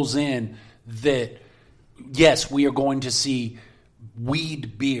of rolls in that, yes, we are going to see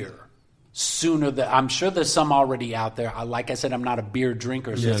weed beer sooner than... I'm sure there's some already out there. Like I said, I'm not a beer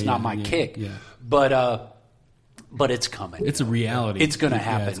drinker, so it's not my kick. Yeah. But it's coming. It's a reality. It's going to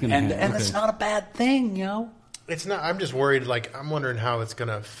happen. And it's not a bad thing, yo. It's not... I'm just worried, I'm wondering how it's going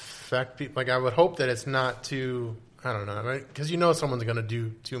to affect people. I would hope that it's not too... I don't know. Because someone's going to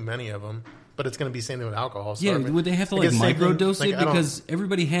do too many of them. But it's going to be the same thing with alcohol. So would they have to microdose it? Because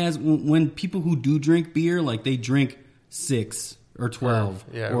everybody has, when people who do drink beer, they drink 6 or 12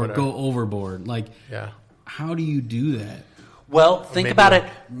 or whatever. Go overboard. How do you do that? Well, think about it.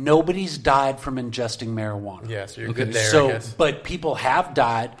 Nobody's died from ingesting marijuana. Yeah, so you're good there, I guess. But people have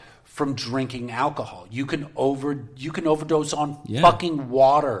died from drinking alcohol. You can overdose on fucking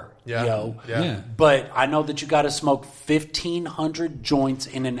water, yo. Yeah. But I know that you got to smoke 1,500 joints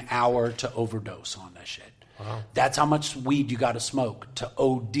in an hour to overdose on that shit. Wow. That's how much weed you got to smoke to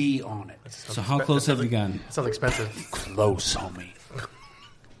OD on it. So how close have you gotten? Sounds expensive. Close, homie.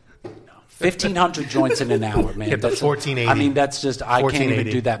 1,500 joints in an hour, man. Get the 1480. I mean, that's just, I can't even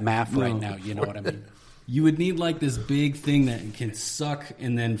do that math right now. You know what I mean? You would need this big thing that can suck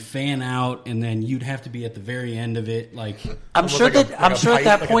and then fan out, and then you'd have to be at the very end of it. I'm sure at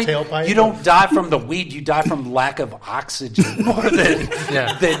that point you don't die from the weed; you die from lack of oxygen more than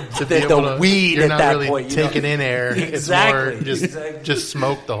the weed you're at not that really point. Taking in air, exactly. It's more just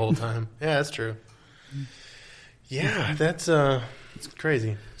smoke the whole time. Yeah, that's true. Yeah, that's it's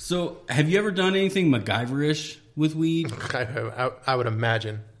crazy. So, have you ever done anything MacGyver-ish with weed? I would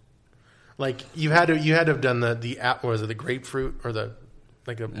imagine. You had to have done the apple. Was it the grapefruit or an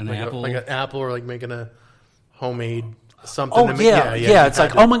apple or making a homemade something? Oh yeah. It's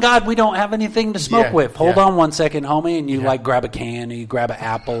oh my God, we don't have anything to smoke with. Hold on one second, homie, and you grab a can, or you grab an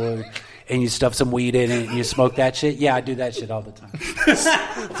apple, and you stuff some weed in it, and you smoke that shit. Yeah, I do that shit all the time.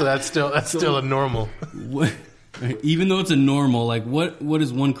 So that's still a normal. Even though it's a normal, what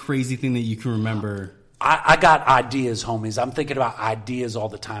is one crazy thing that you can remember? I got ideas, homies. I'm thinking about ideas all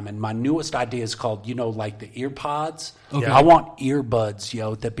the time. And my newest idea is called, the ear pods. Okay. I want earbuds,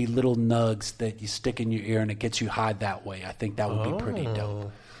 yo, that be little nugs that you stick in your ear and it gets you high that way. I think that would be pretty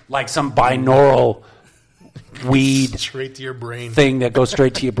dope. Like some binaural weed straight to your brain thing that goes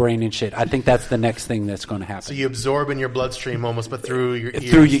straight to your brain and shit. I think that's the next thing that's going to happen. So you absorb in your bloodstream almost, but through your ears.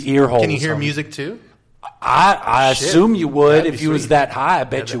 Through your ear holes. Can you hear music too? I assume you would. If you was that high, I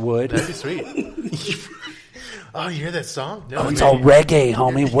bet you would. That'd be sweet. Oh, you hear that song? No, it's all reggae,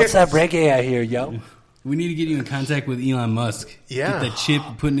 homie. What's that reggae I hear, yo? We need to get you in contact with Elon Musk. Yeah. Get that chip,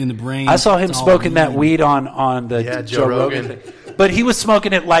 putting in the brain. I saw him smoking that weed on the Joe Rogan thing. But he was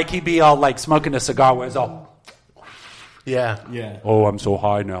smoking it like he'd be all smoking a cigar where it's all... Yeah. Oh, I'm so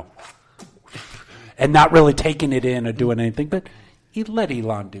high now. And not really taking it in or doing anything. But let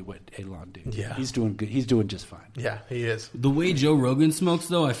Elon do what Elon do. Yeah. He's doing good. He's doing just fine. Yeah, he is. The way Joe Rogan smokes,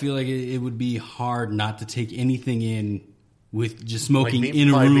 though, I feel like it would be hard not to take anything in with just smoking Like in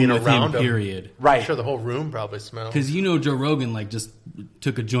a probably room being with him, around him. period. Right. I'm sure the whole room probably smells. Because Joe Rogan like just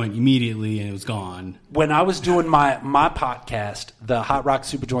took a joint immediately and it was gone. When I was doing my podcast, the HotRock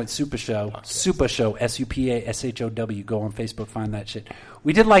SupaJoint Super Show, SupaShow, go on Facebook, find that shit.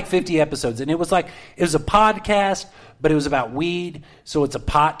 We did like 50 episodes, and it was a podcast, but it was about weed, so it's a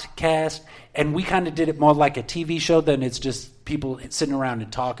podcast, and we kind of did it more like a TV show than it's just people sitting around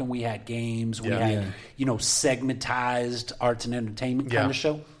and talking. We had games, we had segmentized arts and entertainment kind of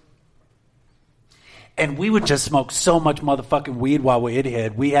show. And we would just smoke so much motherfucking weed while we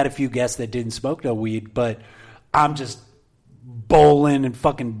had. We had a few guests that didn't smoke no weed, but I'm just bowling and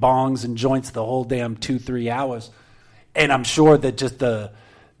fucking bongs and joints the whole damn 2-3 hours. And I'm sure that just the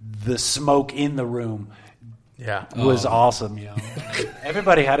smoke in the room was awesome,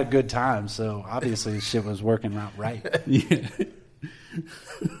 Everybody had a good time, so obviously this shit was working out right. Yeah.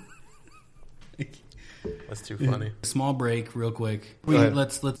 That's too funny. Small break real quick.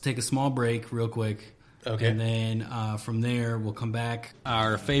 Let's take a small break real quick. Okay. And then from there, we'll come back.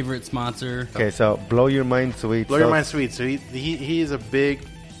 Our favorite sponsor. Okay, so Blow Your Mind Sweets. Blow Your Mind Sweets. So he is a big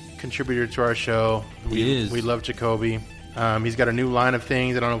contributor to our show. He is. We love Jacoby. He's got a new line of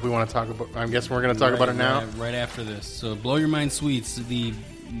things. I don't know if we want to talk about. I'm guessing we're going to talk about it now. Right after this. So Blow Your Mind Sweets, the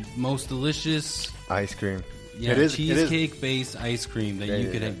most delicious ice cream. Yeah, it is cheesecake-based ice cream that you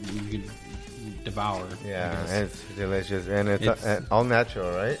could devour. Yeah, it's delicious, and it's all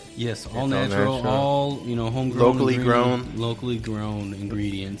natural, right? Yes, all natural, all homegrown, locally grown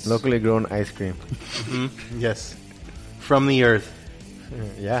ingredients, locally grown ice cream. Mm-hmm. Yes, from the earth.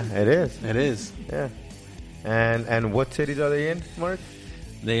 Yeah, it is. It is. Yeah, and what cities are they in, Mark?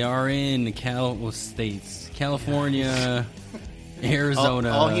 They are in states, California.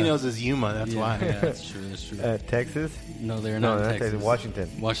 Arizona. All he knows is Yuma. That's why. Yeah, that's true. That's true. Texas? No, they're not in Texas.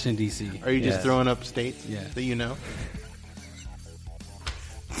 Washington, D.C. Are you just throwing up states that you know?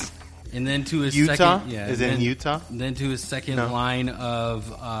 And then to his Utah? second... Is it in Utah? Then to his second line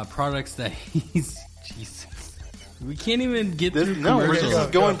of products that he's... Jesus. We can't even get through commercials. This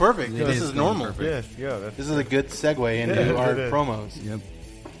is going perfect. This is normal. Yes, this is a good segue into our promos. Yep.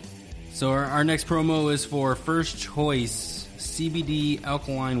 So our next promo is for First Choice CBD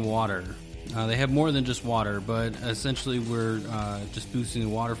alkaline water. They have more than just water, but essentially we're just boosting the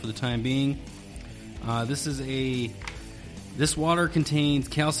water for the time being. This water contains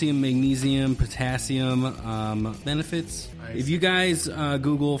calcium, magnesium, potassium benefits. Nice. If you guys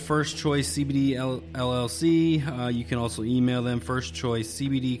Google First Choice CBD LLC, you can also email them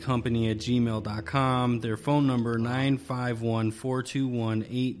firstchoicecbdcompany@gmail.com. Their phone number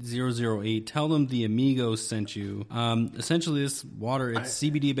 951-421-8008. Tell them the Amigos sent you. Essentially, this water, it's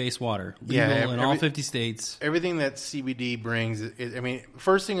CBD-based water. Legal in all 50 states. Everything that CBD brings,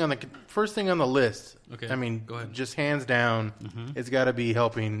 first thing on the list. Okay. Go ahead. Just hands down, it's got to be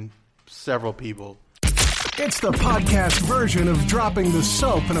helping several people. It's the podcast version of dropping the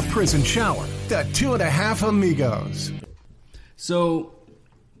soap in a prison shower. The 2.5 Amigos. So,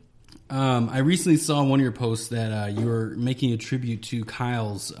 I recently saw one of your posts that you were making a tribute to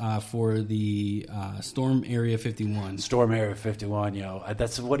Kyle's for the Storm Area 51. Storm Area 51,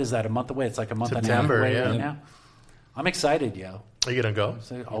 That's, what is that, a month away? It's like a month and a half away right now. I'm excited, Are you going to go?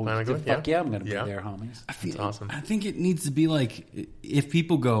 Fuck yeah, I'm going to be there, homies. That's awesome. I think it needs to be like, if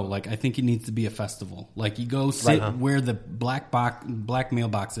people go, I think it needs to be a festival. Like, you go sit where the black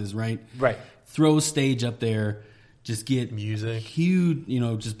mailbox is, right? Right. Throw a stage up there, just get music, huge,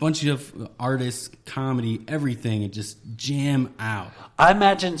 just bunch of artists, comedy, everything, and just jam out. I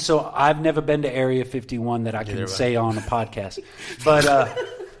imagine, so I've never been to Area 51 that I can say on a podcast, but...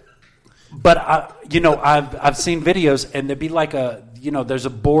 But I've seen videos, and there'd be like there's a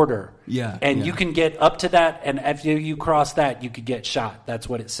border, and you can get up to that, and if you cross that, you could get shot. That's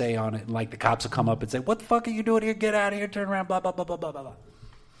what it say on it, and like the cops will come up and say, "What the fuck are you doing here? Get out of here! Turn around!" Blah blah blah blah blah blah.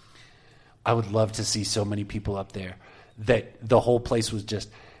 I would love to see so many people up there that the whole place was just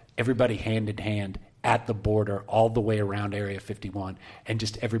everybody hand in hand at the border all the way around Area 51, and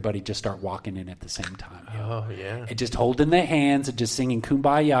just everybody just start walking in at the same time. Oh, yeah. And just holding their hands and just singing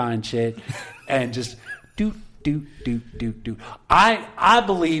Kumbaya and shit, and just do. I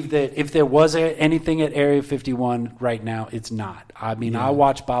believe that if there was anything at Area 51 right now, it's not. I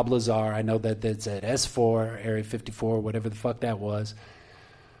watch Bob Lazar. I know that that's at S4, Area 54, whatever the fuck that was.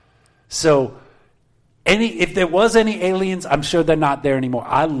 So... if there was any aliens, I'm sure they're not there anymore.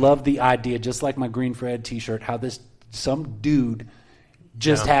 I love the idea, just like my Green for Ed t-shirt, how some dude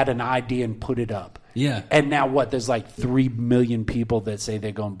just had an idea and put it up. Yeah. And now what? There's like 3 million people that say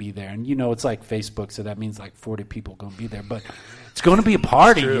they're going to be there. And, it's like Facebook, so that means like 40 people going to be there. But it's going to be a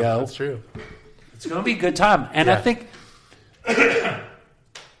party, That's true. yo. That's true. It's going to be a good time. And I think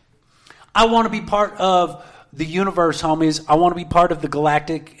I want to be part of the universe, homies. I want to be part of the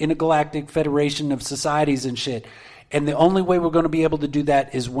intergalactic federation of societies and shit. And the only way we're going to be able to do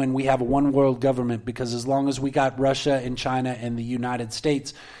that is when we have a one world government, because as long as we got Russia and China and the United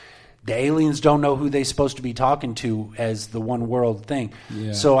States, the aliens don't know who they're supposed to be talking to as the one world thing.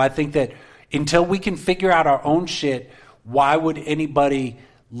 Yeah. So I think that until we can figure out our own shit, why would anybody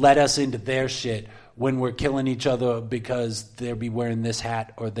let us into their shit when we're killing each other because they'll be wearing this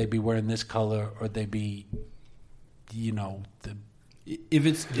hat or they be wearing this color or they be, If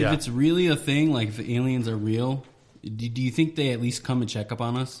it's really a thing, like if the aliens are real, do you think they at least come and check up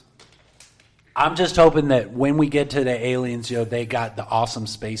on us? I'm just hoping that when we get to the aliens, they got the awesome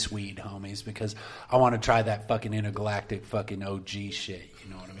space weed, homies, because I want to try that fucking intergalactic fucking OG shit.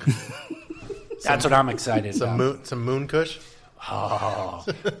 You know what I mean? That's what I'm excited about. Some moon kush? Oh,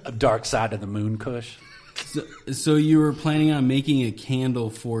 a dark side of the moon kush. So you were planning on making a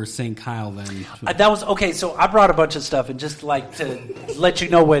candle for St. Kyle then? That was okay. So I brought a bunch of stuff, and just like to let you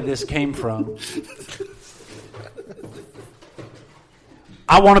know where this came from.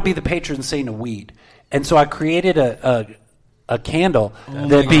 I want to be the patron saint of weed, and so I created a candle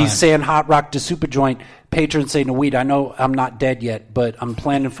that be saying HotRock to SupaJoint, patron saint of weed. I know I'm not dead yet, but I'm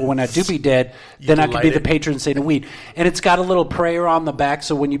planning for when I do be dead, then I could be the patron saint of weed. And it's got a little prayer on the back,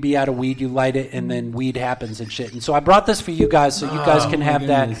 so when you be out of weed, you light it, and then weed happens and shit. And so I brought this for you guys, so you guys can have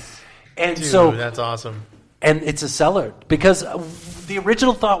that. And Dude, so that's awesome. And it's a seller, because the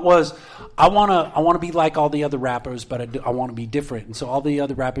original thought was, I want to be like all the other rappers, but I want to be different. And so all the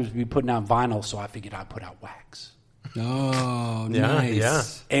other rappers would be putting out vinyl, so I figured I'd put out wax. Oh, yeah, nice. Yeah.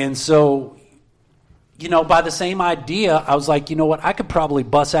 And so, by the same idea, I was like, you know what? I could probably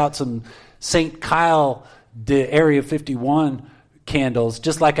bust out some St. Kyle, the Area 51 candles,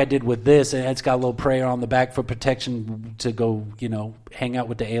 just like I did with this. And it's got a little prayer on the back for protection to go, hang out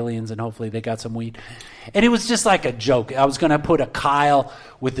with the aliens, and hopefully they got some weed. And it was just like a joke. I was going to put a Kyle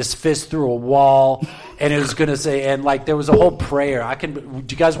with his fist through a wall, and it was going to say, and like there was a whole prayer. Do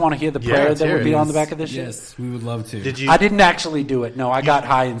you guys want to hear the prayer that would be on the back of this shit? Yes, we would love to. I didn't actually do it. No, I got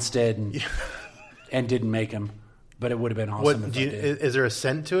high instead and didn't make him. But it would have been awesome if I did. Is there a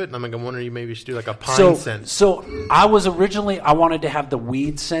scent to it? I'm wondering, maybe you should do like a pine scent. So I wanted to have the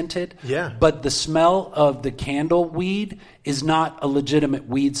weed scented. Yeah. But the smell of the candle weed is not a legitimate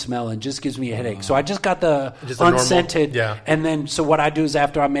weed smell and just gives me a headache. So I just got the unscented. Yeah. And then, so what I do is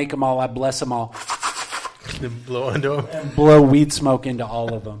after I make them all, I bless them all. Blow into them. And blow weed smoke into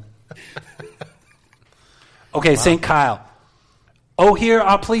all of them. Okay, wow. St. Kyle. Oh, hear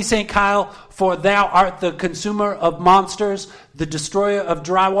our plea, St. Kyle, for thou art the consumer of monsters, the destroyer of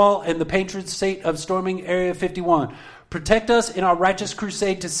drywall, and the patron saint of storming Area 51. Protect us in our righteous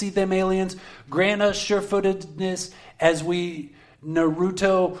crusade to see them aliens. Grant us sure-footedness as we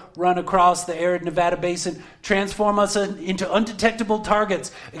Naruto run across the arid Nevada basin. Transform us into undetectable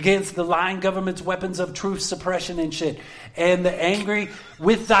targets against the lying government's weapons of truth suppression and shit. And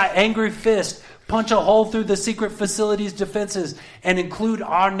with thy angry fist, punch a hole through the secret facility's defenses and include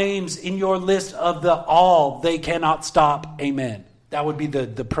our names in your list of the all they cannot stop. Amen. That would be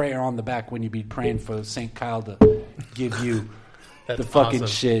the prayer on the back when you be praying for St. Kyle to give you the fucking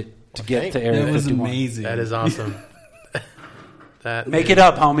shit to get to Area 51. That was amazing. That is awesome. Make it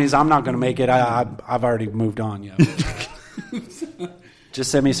up, homies. I'm not going to make it. I've already moved on. Just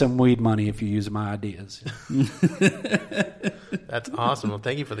send me some weed money if you use my ideas. That's awesome. Well,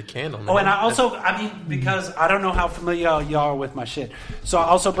 thank you for the candle, man. Oh, and I also, because I don't know how familiar y'all are with my shit. So I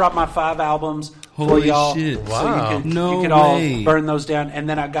also brought my 5 albums for y'all. Shit. Wow. So you could all burn those down. And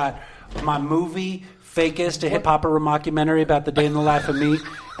then I got my movie, Fakest, a hip-hopper mockumentary about the day in the life of me.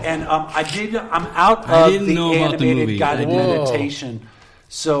 And I'm out of the animated guided meditation.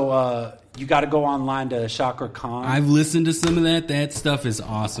 So you got to go online to Chakra Khan. I've listened to some of that. That stuff is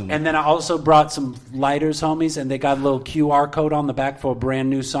awesome. And then I also brought some lighters, homies, and they got a little QR code on the back for a brand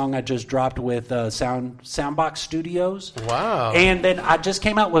new song I just dropped with Soundbox Studios. Wow. And then I just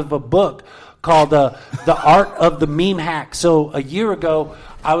came out with a book called The Art of the Meme Hack. So a year ago,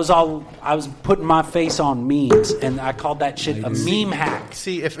 I was putting my face on memes, and I called that shit a meme hack.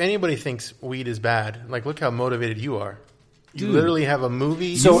 See, if anybody thinks weed is bad, look how motivated you are. You literally have a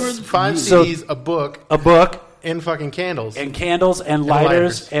movie, 5 CDs, a book, and fucking candles. And candles and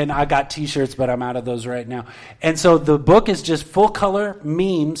lighters. And I got T-shirts, but I'm out of those right now. And so the book is just full color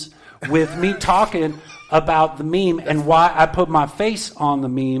memes with me talking about the meme and why I put my face on the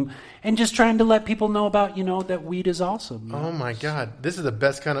meme and just trying to let people know about, that weed is awesome. Oh my God. These are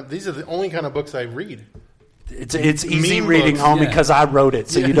the only kind of books I read. It's easy Meme reading, books, homie, yeah. because I wrote it.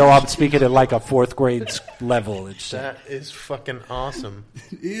 So I'm speaking at like a 4th grade level. That is fucking awesome.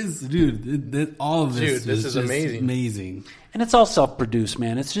 It is, dude. All of this, Dude, this is just amazing. Amazing. And it's all self-produced,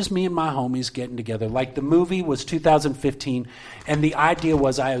 man. It's just me and my homies getting together. Like, the movie was 2015, and the idea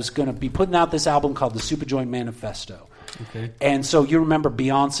was I was going to be putting out this album called the SupaJoint Manifesto. Okay. And so you remember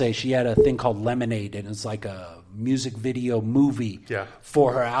Beyonce, she had a thing called Lemonade, and it's like a music video movie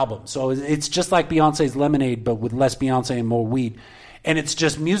for her album. So it's just like Beyonce's Lemonade, but with less Beyonce and more weed. And it's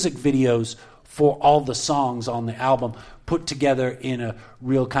just music videos for all the songs on the album put together in a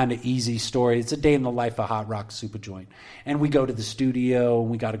real kind of easy story. It's a day in the life of HotRock SupaJoint. And we go to the studio, and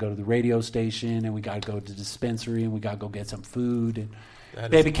we got to go to the radio station, and we got to go to the dispensary, and we got to go get some food. And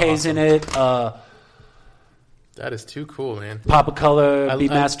Baby K's in it. That is too cool, man. Papa Color, B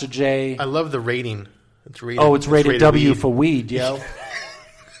Master J. I love the rating. It's rated W weed. For weed, yo.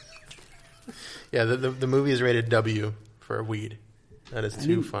 Yeah, the movie is rated W for weed. That is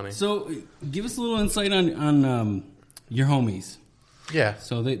too funny. So, give us a little insight on your homies. Yeah.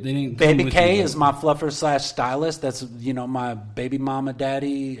 So they didn't. Baby K is my fluffer / stylist. That's my baby mama,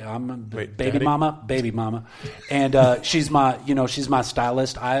 daddy. I'm a baby mama, and she's my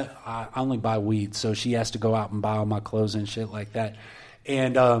stylist. I only buy weed, so she has to go out and buy all my clothes and shit like that.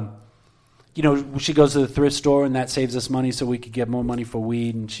 And she goes to the thrift store, and that saves us money, so we could get more money for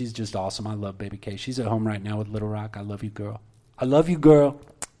weed. And she's just awesome. I love Baby K. She's at home right now with Little Rock. I love you, girl. I love you, girl.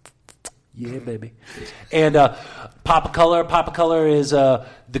 Yeah, baby. And Papa Color is the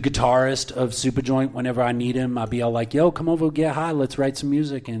guitarist of SupaJoint. Whenever I need him, I'll be all like, yo, come over, get high, let's write some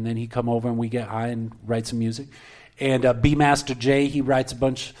music. And then he come over and we get high and write some music. And B Master J, he writes a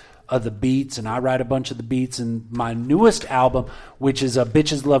bunch of the beats, and I write a bunch of the beats. And my newest album, which is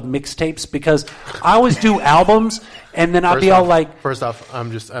Bitches Love Mixtapes, because I always do albums, and then I'll be all like... First off, I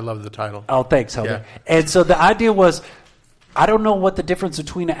love the title. Oh, thanks, Helder. Yeah. And so the idea was... I don't know what the difference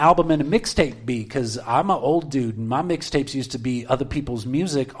between an album and a mixtape be, because I'm an old dude, and my mixtapes used to be other people's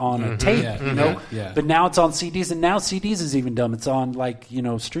music on a tape, Yeah. But now it's on CDs, and now CDs is even dumb. It's on,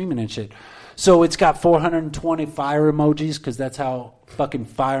 streaming and shit. So it's got 420 fire emojis, because that's how fucking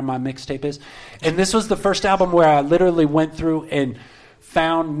fire my mixtape is. And this was the first album where I literally went through and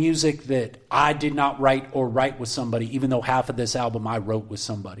found music that I did not write or write with somebody, even though half of this album I wrote with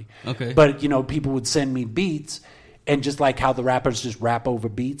somebody. Okay. But, people would send me beats. And just like how the rappers just rap over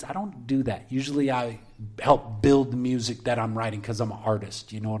beats, I don't do that. Usually I help build the music that I'm writing because I'm an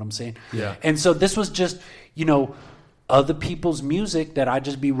artist. You know what I'm saying? Yeah. And so this was just, other people's music that I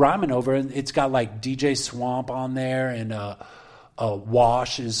just be rhyming over. And it's got like DJ Swamp on there, and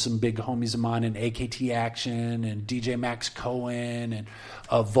Wash is some big homies of mine, and AKT Action, and DJ Max Cohen, and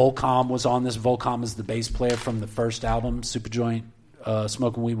Volcom was on this. Volcom is the bass player from the first album, SupaJoint,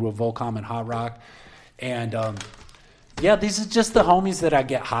 Smoking Weed with Volcom and HotRock. And... these are just the homies that I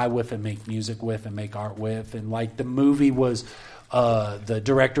get high with and make music with and make art with. And like the movie was, the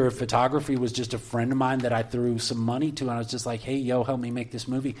director of photography was just a friend of mine that I threw some money to. And I was just like, hey, yo, help me make this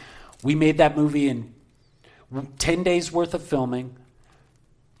movie. We made that movie in 10 days worth of filming.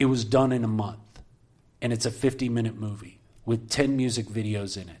 It was done in a month. And it's a 50-minute movie with 10 music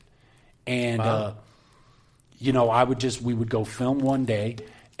videos in it. And, wow. We would go film one day.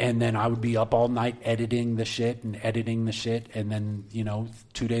 And then I would be up all night editing the shit. And then,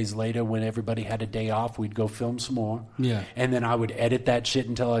 2 days later, when everybody had a day off, we'd go film some more. Yeah. And then I would edit that shit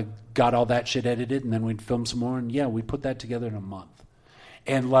until I got all that shit edited. And then we'd film some more. And, we put that together in a month.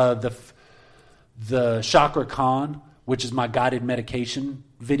 And the Chakra Khan, which is my guided medication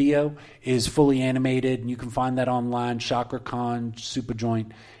video, is fully animated. And you can find that online, Chakra Khan,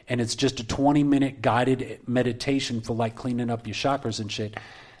 SupaJoint. And it's just a 20-minute guided meditation for, cleaning up your chakras and shit.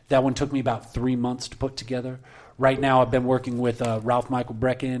 That one took me about 3 months to put together. Right now, I've been working with Ralph Michael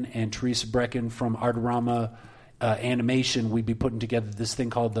Brecken and Teresa Brecken from Artorama Animation. We'd be putting together this thing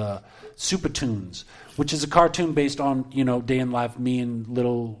called the Supertoons, which is a cartoon based on, day in life, me and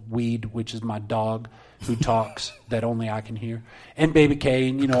Little Weed, which is my dog who talks that only I can hear, and Baby K,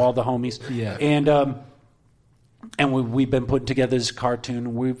 and, all the homies. Yeah. And we've been putting together this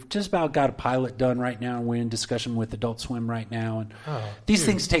cartoon. We've just about got a pilot done right now, and we're in discussion with Adult Swim right now. And these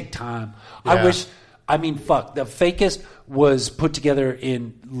things take time. Yeah. The Fakest was put together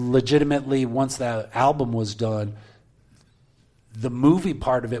in legitimately once the album was done. The movie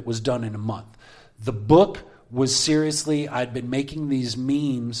part of it was done in a month. The book was seriously, I'd been making these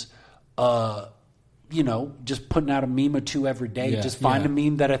memes just putting out a meme or two every day. Just find a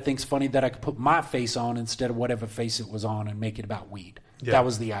meme that I think's funny that I could put my face on instead of whatever face it was on and make it about weed. Yeah. That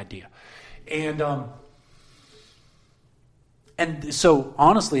was the idea. And so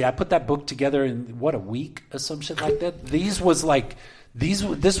honestly, I put that book together in a week or some shit like that. This was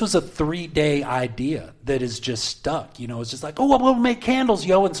a 3-day idea that is just stuck. It's just like, oh, I'm gonna make candles,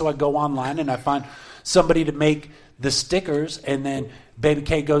 yo. And so I go online and I find somebody to make the stickers, and then Baby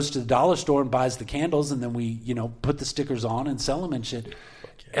K goes to the dollar store and buys the candles, and then we, put the stickers on and sell them and shit.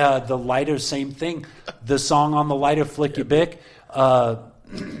 The lighter, same thing. The song on the lighter, Flick Your Bick.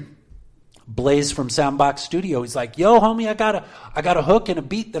 Blaze from Soundbox Studio. He's like, yo, homie, I got a hook and a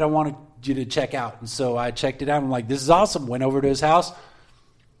beat that I wanted you to check out. And so I checked it out. I'm like, this is awesome. Went over to his house,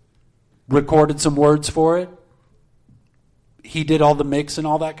 recorded some words for it. He did all the mix and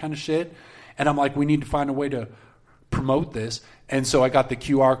all that kind of shit. And I'm like, we need to find a way to promote this. And so I got the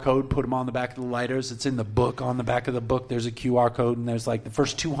QR code, put them on the back of the lighters. It's in the book. On the back of the book, there's a QR code, and there's like the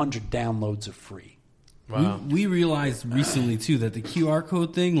first 200 downloads are free. Wow. We realized recently too that the QR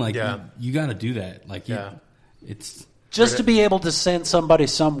code thing, you got to do that. It's just to be able to send somebody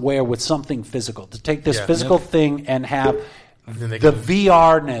somewhere with something physical, to take this physical thing and have the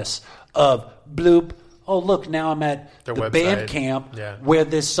VR-ness of bloop. Oh, look, now I'm at the Bandcamp where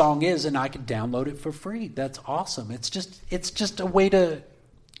this song is, and I can download it for free. That's awesome. It's just a way to.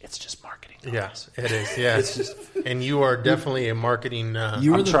 It's just marketing. Yes, it is. Yes, and you are definitely a marketing.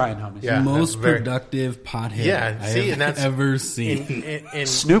 I'm trying, homies. Yeah, most productive pothead I've ever seen. And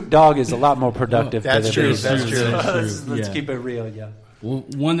Snoop Dogg is a lot more productive. That's true. That's true. Let's keep it real, yeah. Well,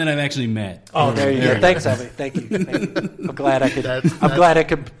 one that I've actually met. Oh, there you go. Thanks, Abby. Thank you. I'm glad I could. I'm glad I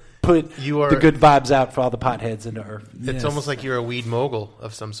could put the good vibes out for all the potheads into Earth. It's almost like you're a weed mogul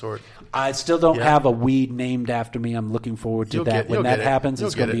of some sort. I still don't have a weed named after me. I'm looking forward to that. When that happens,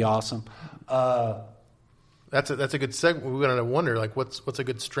 it's going to be awesome. That's a good segment. We're going to wonder, what's a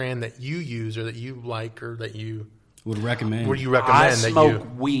good strand that you use or that you like or that you would recommend. Would you recommend? I smoke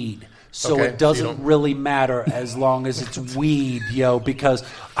weed, so it doesn't really matter as long as it's weed, yo. Because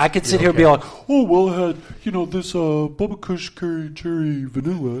I could sit here and be like, oh, well, I had this Bubba Kush Curry Cherry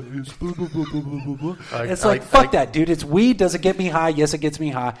Vanilla is blah blah blah blah blah blah. It's fuck that, dude. It's weed. Does it get me high? Yes, it gets me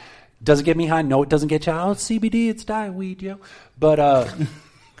high. Does it get me high? No, it doesn't get you high. Oh, it's CBD. It's diet weed, yo. But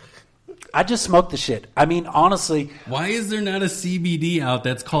I just smoke the shit. I mean, honestly. Why is there not a CBD out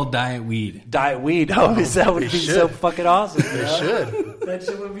that's called diet weed? Diet weed? Oh, that would be so fucking awesome. They should. That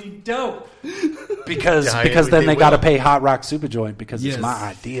shit would be dope. Because then they got to pay HotRock SupaJoint because it's my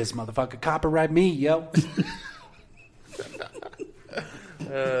ideas, motherfucker. Copyright me, yo.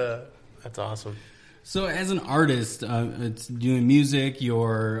 That's awesome. So, as an artist, it's doing music,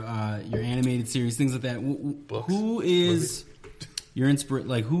 your animated series, things like that. Books. Who is your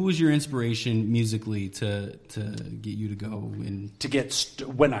who was your inspiration musically to get you to go and to get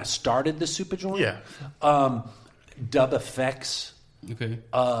when I started the SupaJoint? Yeah. Dub Effects. Okay.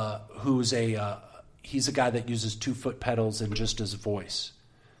 He's a guy that uses 2-foot pedals and just his voice.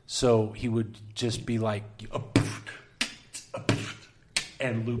 So he would just be like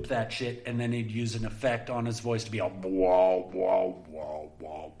and loop that shit, and then he'd use an effect on his voice to be all wah wah wah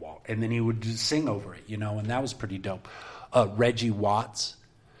wah wah, and then he would just sing over it, and that was pretty dope. Reggie Watts,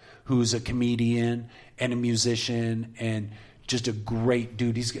 who's a comedian and a musician and just a great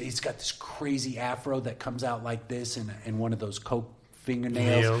dude. He's got this crazy afro that comes out like this and one of those Coke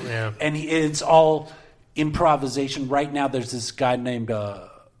fingernails. Yeah. And it's all improvisation. Right now there's this guy named, I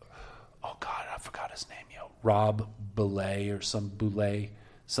forgot his name, Rob Boulay or something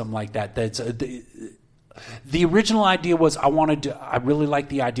like that. That's the original idea was I really like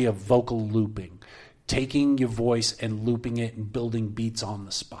the idea of vocal looping. Taking your voice and looping it and building beats on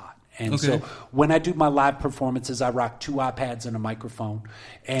the spot. And so when I do my live performances, I rock 2 iPads and a microphone.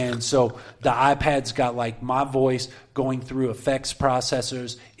 And so the iPad's got my voice going through effects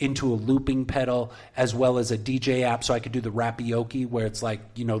processors into a looping pedal as well as a DJ app. So I could do the rapioke where it's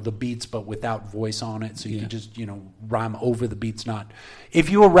the beats but without voice on it. So you can just, rhyme over the beats. If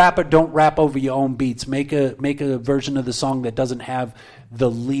you're a rapper, don't rap over your own beats. Make a version of the song that doesn't have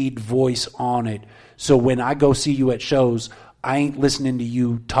the lead voice on it. So when I go see you at shows, I ain't listening to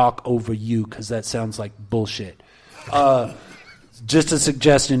you talk over you because that sounds like bullshit. Just a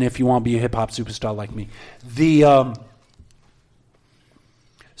suggestion if you want to be a hip-hop superstar like me.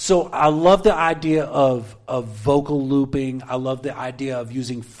 So I love the idea of vocal looping. I love the idea of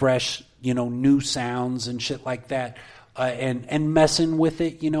using fresh, new sounds and shit like that and messing with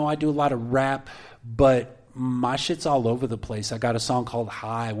it. I do a lot of rap, but my shit's all over the place. I got a song called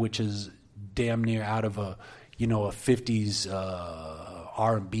High, which is damn near out of a 50s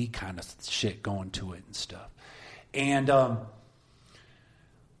R&B kind of shit going to it and stuff. And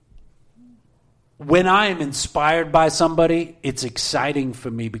when I am inspired by somebody, it's exciting for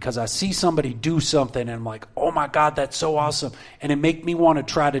me because I see somebody do something and I'm like, oh my God, that's so awesome. And it makes me want to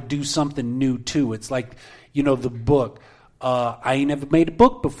try to do something new too. It's like, the book. I ain't never made a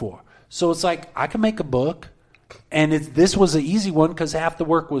book before. So it's like, I can make a book. And this was an easy one because half the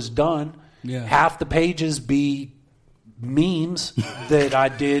work was done. Yeah. Half the pages be memes that I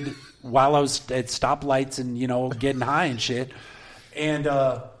did while I was at stoplights and, getting high and shit. And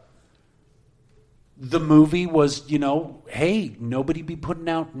the movie was, hey, nobody be putting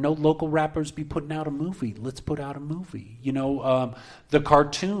out, no local rappers be putting out a movie. Let's put out a movie. The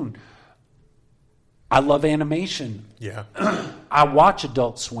cartoon. I love animation. Yeah. I watch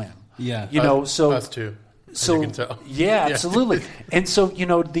Adult Swim. Yeah. So us too. So you can tell. Yeah, absolutely. And so,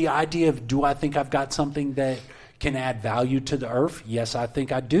 the idea of, do I think I've got something that can add value to the earth? Yes, I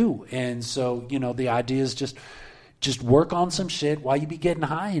think I do. And so, the idea is just work on some shit while you be getting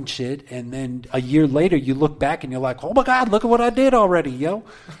high and shit, and then a year later you look back and you're like, oh my God, look at what I did already, yo.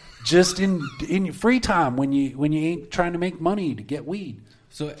 Just in your free time when you ain't trying to make money to get weed.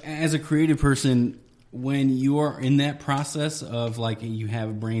 So as a creative person, when you are in that process of like you have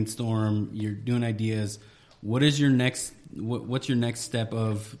a brainstorm, you're doing ideas, what's your next step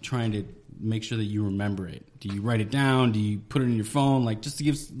of trying to make sure that you remember it? Do you write it down? Do you put it in your phone? Like just to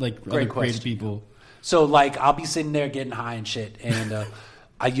give like other creative people. So like I'll be sitting there getting high and shit, and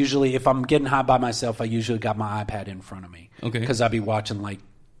I usually, if I'm getting high by myself, I usually got my iPad in front of me. Okay. Because I'll be watching like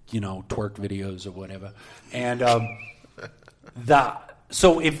twerk videos or whatever, and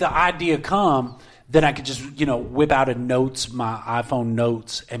so if the idea come. Then I could just, whip out my iPhone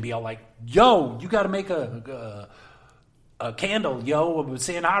notes and be all like, yo, you got to make a candle, yo,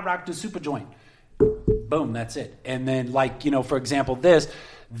 saying HotRock to SupaJoint. Boom, that's it. And then, like, for example,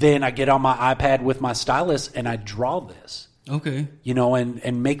 then I get on my iPad with my stylus and I draw this. Okay.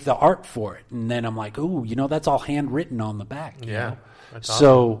 And make the art for it. And then I'm like, ooh, that's all handwritten on the back. Yeah. That's awesome.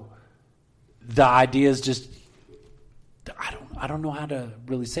 So the idea is just, I don't know how to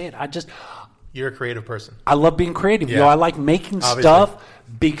really say it. You're a creative person. I love being creative, yeah. yo. I like making stuff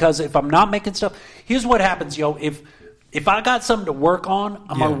because if I'm not making stuff, here's what happens, yo. If I got something to work on,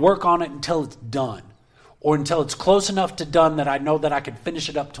 I'm going to work on it until it's done or until it's close enough to done that I know that I can finish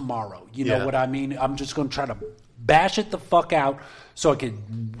it up tomorrow. You know what I mean? I'm just going to try to bash it the fuck out so I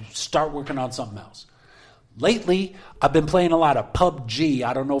can start working on something else. Lately, I've been playing a lot of PUBG.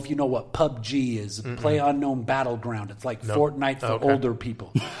 I don't know if you know what PUBG is. Play Unknown Battleground. It's like Fortnite for older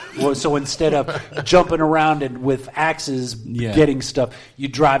people. So instead of jumping around and with axes getting stuff, you're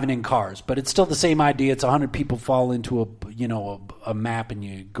driving in cars. But it's still the same idea. It's 100 people fall into a map and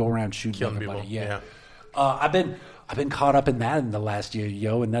you go around shooting everybody. Yeah. I've been caught up in that in the last year,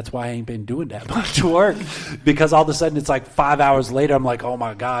 yo, and that's why I ain't been doing that much work. Because all of a sudden it's like 5 hours later, I'm like, oh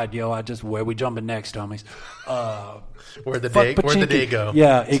my God, yo, where we jumping next, homies? Where'd the day go?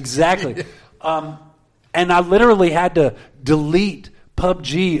 Yeah, exactly. And I literally had to delete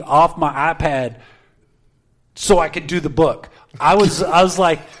PUBG off my iPad so I could do the book. I was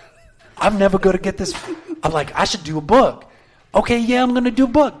like, I'm never going to get this. I'm like, I should do a book. Okay, yeah, I'm going to do a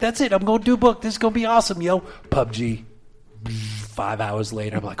book. That's it. I'm going to do a book. This is going to be awesome, yo. PUBG. 5 hours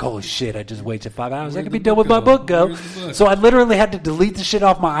later, I'm like, holy shit, I just waited 5 hours. I could be done with my book, go. So I literally had to delete the shit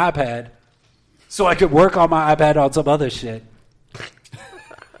off my iPad so I could work on my iPad on some other shit.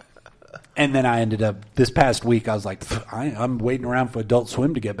 And then I ended up, this past week, I was like, I'm waiting around for Adult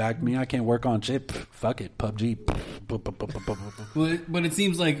Swim to get back to me. I can't work on shit. Fuck it, PUBG. But it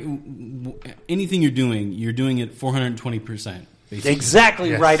seems like anything you're doing it 420%. Basically.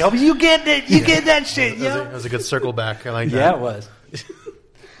 Exactly right. Oh, you get it. You get that shit, yo. That was a good circle back. I like that. Yeah, it was.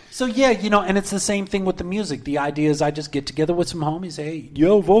 So, yeah, and it's the same thing with the music. The idea is I just get together with some homies. Hey,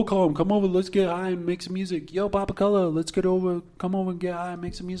 yo, Volcom, come over. Let's get high and make some music. Yo, Papa Color, let's come over and get high and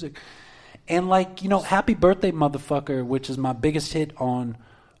make some music. And, like, Happy Birthday, Motherfucker, which is my biggest hit on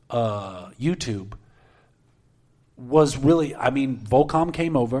YouTube, was really, Volcom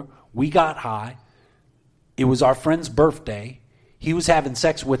came over. We got high. It was our friend's birthday. He was having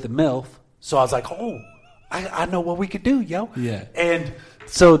sex with a MILF. So I was like, oh, I know what we could do, yo. Yeah. And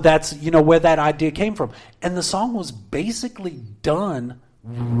so that's, where that idea came from. And the song was basically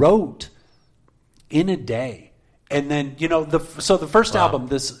wrote in a day. And then, the first album,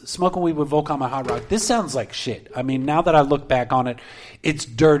 this Smoking Weed with Volcom and HotRock, this sounds like shit. Now that I look back on it, it's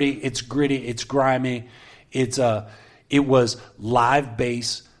dirty, it's gritty, it's grimy. It was live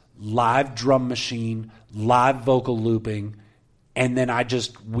bass, live drum machine, live vocal looping, And then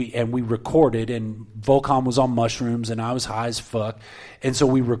we recorded, and Volcom was on mushrooms, and I was high as fuck. And so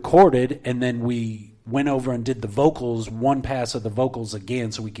we recorded, and then we went over and did the vocals, one pass of the vocals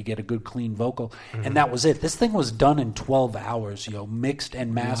again, so we could get a good clean vocal. And that was it. This thing was done in 12 hours, mixed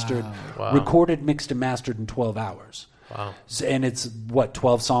and mastered, recorded, mixed and mastered in 12 hours. Wow. And it's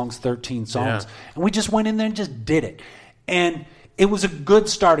 12 songs, 13 songs. And we just went in there and just did it. And it was a good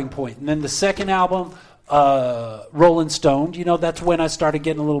starting point. And then the second album, Rolling Stone, that's when I started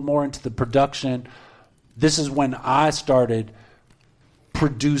getting a little more into the production. This is when I started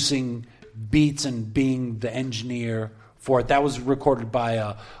producing beats and being the engineer for it. That was recorded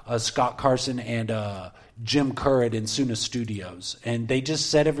by Scott Carson and Jim Kerr at Insuna Studios. And they just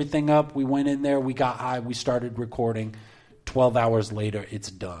set everything up. We went in there, we got high, we started recording. 12 hours later, it's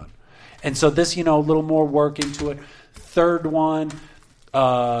done. And so this, a little more work into it. Third one,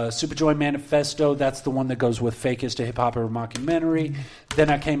 SupaJoint Manifesto, that's the one that goes with Fakest to Hip Hop or Mockumentary. Then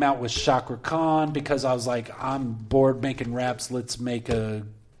I came out with Chakra Khan because I was like, I'm bored making raps, let's make a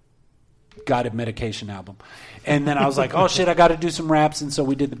guided medication album. And then I was like, oh shit, I got to do some raps. And so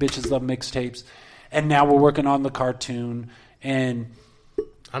we did the Bitches Love mixtapes. And now we're working on the cartoon. And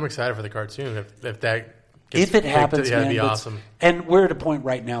I'm excited for the cartoon. If it happens, that'd man, be awesome. And we're at a point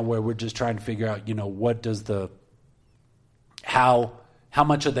right now where we're just trying to figure out, what does how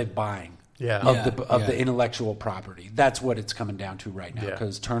much are they buying of the intellectual property? That's what it's coming down to right now.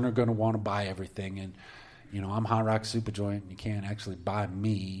 Because Turner going to want to buy everything, and I'm HotRock SupaJoint, and you can't actually buy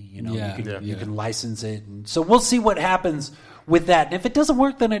me. You can license it, and so we'll see what happens with that. And if it doesn't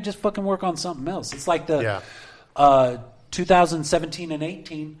work, then I just fucking work on something else. It's like the 2017 and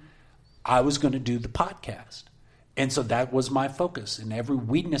 18. I was going to do the podcast. And so that was my focus. And every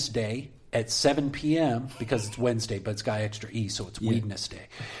Weedness Day at 7 p.m., because it's Wednesday, but it's got extra E, so it's Weedness Day.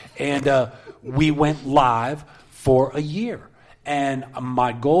 And we went live for a year. And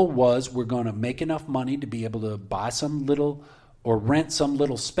my goal was we're going to make enough money to be able to buy some little or rent some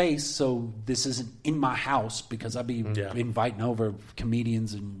little space so this isn't in my house, because I'll be inviting over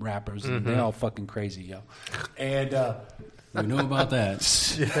comedians and rappers, and they're all fucking crazy, yo. And we know about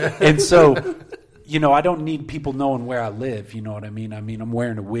that. And so, I don't need people knowing where I live, you know what I mean? I mean, I'm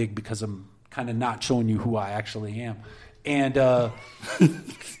wearing a wig because I'm kind of not showing you who I actually am. And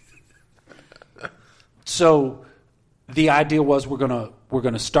so the idea was we're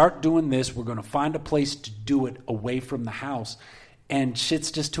gonna start doing this. We're gonna find a place to do it away from the house, and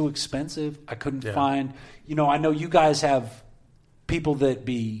shit's just too expensive. I couldn't find. I know you guys have people that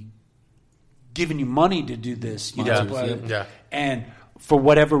be giving you money to do this. And for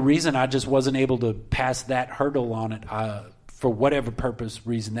whatever reason, I just wasn't able to pass that hurdle on it. For whatever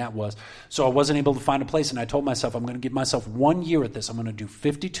reason that was. So I wasn't able to find a place, and I told myself I'm going to give myself 1 year at this. I'm going to do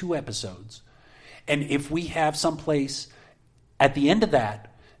 52 episodes. And if we have some place at the end of that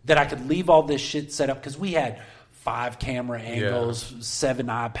I could leave all this shit set up, because we had 5 camera angles, 7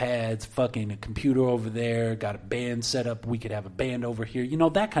 iPads, fucking a computer over there, got a band set up. We could have a band over here,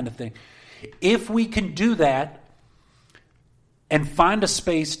 that kind of thing. If we can do that and find a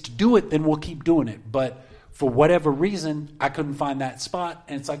space to do it, then we'll keep doing it. But for whatever reason, I couldn't find that spot.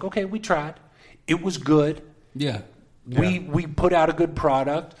 And it's like, okay, we tried. It was good. Yeah. We put out a good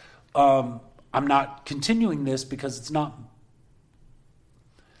product. I'm not continuing this because it's not...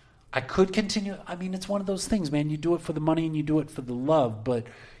 I could continue. I mean, it's one of those things, man. You do it for the money and you do it for the love. But,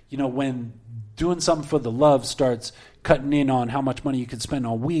 when doing something for the love starts cutting in on how much money you can spend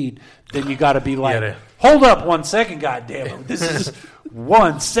on weed, then you got to be like, hold up 1 second, goddammit. This is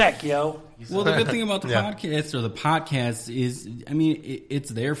 1 sec, yo. Well, the good thing about the podcast is, it's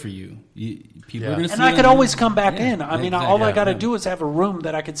there for you. People are going to see it. And I could always come back in. I mean, all I got to do is have a room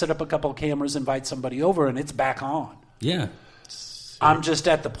that I could set up a couple of cameras, invite somebody over, and it's back on. Yeah. I'm just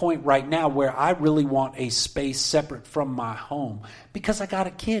at the point right now where I really want a space separate from my home, because I got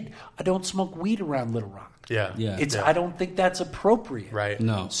a kid. I don't smoke weed around Little Rock. I don't think that's appropriate. Right.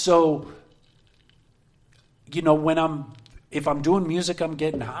 No. So, if I'm doing music, I'm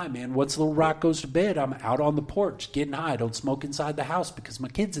getting high, man. Once Little Rock goes to bed, I'm out on the porch getting high. I don't smoke inside the house because my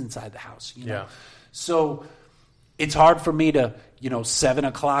kid's inside the house. So it's hard for me to, 7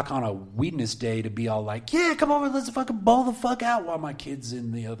 o'clock on a Weedness Day to be all like, yeah, come over, let's fucking bowl the fuck out while my kid's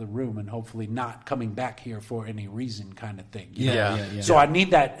in the other room and hopefully not coming back here for any reason kind of thing. So I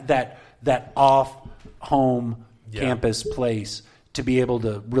need that off home campus place to be able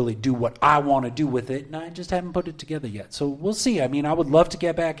to really do what I want to do with it, and I just haven't put it together yet. So we'll see. I mean, I would love to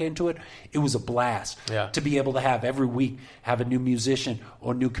get back into it. It was a blast to be able to have every week have a new musician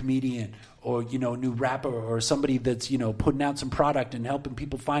or new comedian or, a new rapper or somebody that's, putting out some product and helping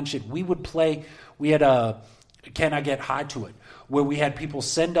people find shit. We would play. We had Can I Get High to It? Where we had people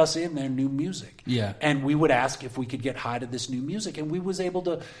send us in their new music. Yeah. And we would ask if we could get high to this new music. And we was able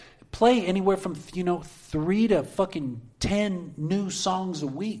to play anywhere from, 3 to fucking 10 new songs a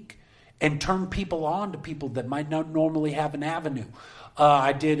week and turn people on to people that might not normally have an avenue.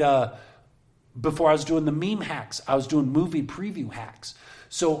 I did, before I was doing the meme hacks, I was doing movie preview hacks.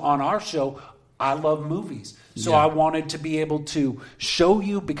 So on our show, I love movies. So I wanted to be able to show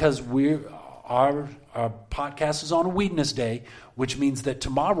you, because our podcast is on a Weedness Day, which means that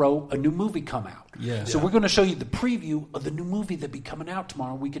tomorrow a new movie come out. Yeah. So we're going to show you the preview of the new movie that be coming out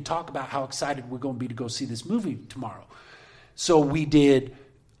tomorrow. We could talk about how excited we're going to be to go see this movie tomorrow. So we did,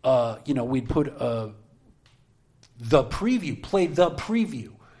 we'd put play the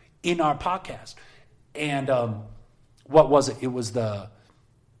preview in our podcast. And what was it? It was the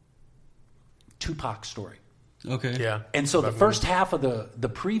Tupac story. Okay. Yeah. And so the first half of the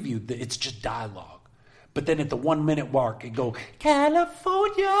preview, it's just dialogue. But then at the 1 minute mark, it go,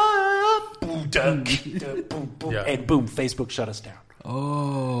 California, boom, dun, dun, boom, boom, and boom, Facebook shut us down.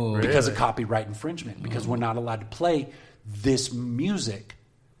 Oh. Because of copyright infringement, because we're not allowed to play this music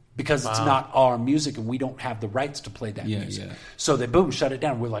because it's not our music and we don't have the rights to play that music. Yeah. So they, boom, shut it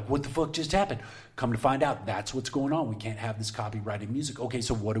down. We're like, what the fuck just happened? Come to find out, that's what's going on. We can't have this copyrighted music. Okay,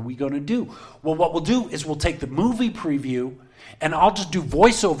 so what are we going to do? Well, what we'll do is we'll take the movie preview and I'll just do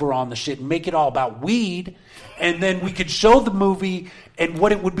voiceover on the shit and make it all about weed. And then we could show the movie and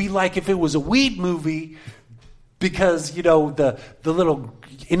what it would be like if it was a weed movie. Because, the little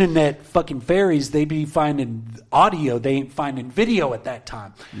internet fucking fairies, they be finding audio. They ain't finding video at that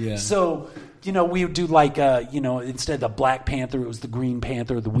time. Yeah. So, we would do like, instead of the Black Panther, it was the Green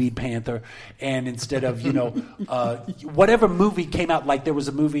Panther, the Weed Panther. And instead of, whatever movie came out, like there was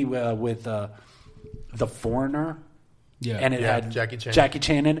a movie with The Foreigner. Yeah. And it had Jackie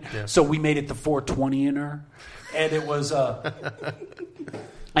Chan in it. Yeah. So we made it the 420-er. And it was...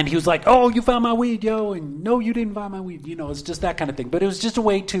 And he was like, oh, you found my weed, yo. And no, you didn't find my weed. It's just that kind of thing. But it was just a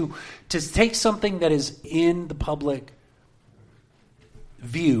way to take something that is in the public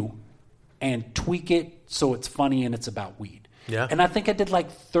view and tweak it so it's funny and it's about weed. Yeah. And I think I did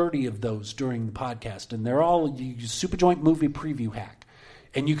like 30 of those during the podcast. And they're all SupaJoint movie preview hack.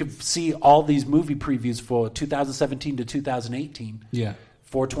 And you can see all these movie previews for 2017 to 2018. Yeah.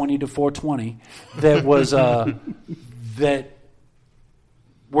 420 to 420. That was that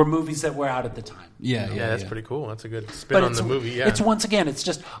were movies that were out at the time. Yeah, that's pretty cool. That's a good spin on the movie. Yeah. It's once again, it's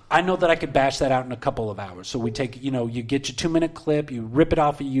just, I know that I could bash that out in a couple of hours. So we take, you get your 2-minute clip, you rip it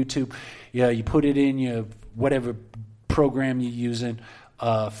off of YouTube, you put it in your whatever program you're using,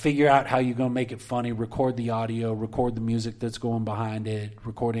 figure out how you're going to make it funny, record the audio, record the music that's going behind it,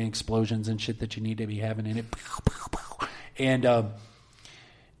 record any explosions and shit that you need to be having in it.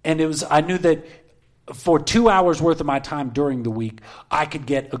 And it was, I knew that for 2 hours worth of my time during the week, I could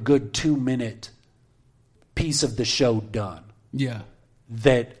get a good 2-minute piece of the show done. Yeah.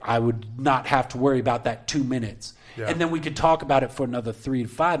 That I would not have to worry about that 2 minutes. Yeah. And then we could talk about it for another 3 to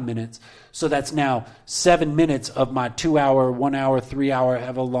 5 minutes. So that's now 7 minutes of my 2 hour, 1 hour, 3 hour,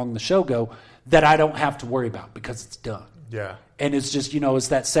 however long the show go, that I don't have to worry about because it's done. Yeah. And it's just, it's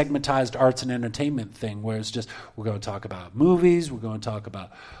that segmentized arts and entertainment thing where it's just, we're going to talk about movies, we're going to talk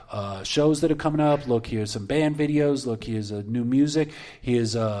about shows that are coming up. Look, here's some band videos. Look, here's new music.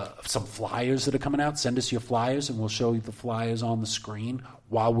 Here's some flyers that are coming out. Send us your flyers and we'll show you the flyers on the screen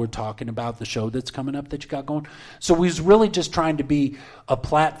while we're talking about the show that's coming up that you got going. So we was really just trying to be a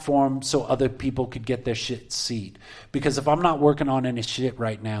platform so other people could get their shit seen. Because if I'm not working on any shit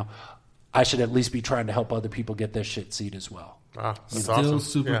right now, I should at least be trying to help other people get their shit seen as well. Wow, that's Still awesome.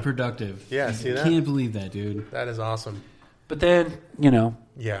 super productive. Yeah, see that? Can't believe that, dude. That is awesome. But then,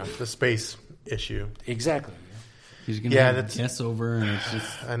 Yeah, the space issue. Exactly. He's going to have guests over, and it's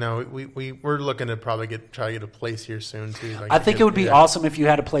just... I know. We're looking to probably try to get a place here soon, too. I think it would be awesome if you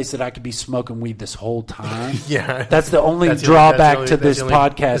had a place that I could be smoking weed this whole time. Yeah. That's the only drawback to this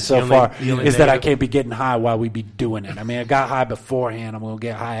podcast so far, is that I can't be getting high while we be doing it. I mean, I got high beforehand. I'm going to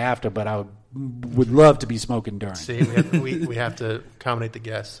get high after, but I would love to be smoking during. See, we have to accommodate the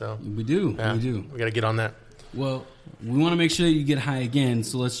guests. So we do. Yeah, we got to get on that. Well, we want to make sure that you get high again,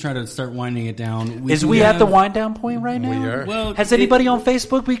 so let's try to start winding it down. We at the wind down point right now? We are. Well, has anybody on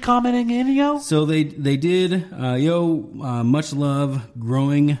Facebook be commenting in, yo? So they did. Much love,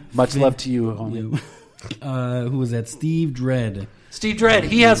 growing. Much love to you, homie. Who was that? Steve Dredd. Steve Dredd,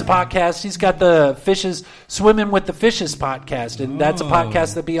 he has a podcast. He's got the Fishes, Swimming with the Fishes podcast, and that's a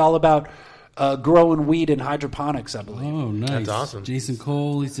podcast that be all about growing weed in hydroponics, I believe. Oh, nice. That's awesome. Jason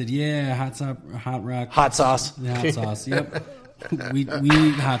Cole, he said, yeah, hot rock. Hot sauce. Yeah, hot sauce, yep. We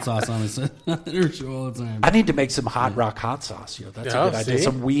eat hot sauce on this show all the time. I need to make some HotRock hot sauce, yo. That's a good idea.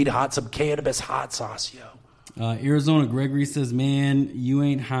 Some weed hot, some cannabis hot sauce, yo. Arizona Gregory says, man, you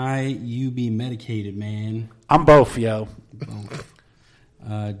ain't high, you be medicated, man. I'm both, yo.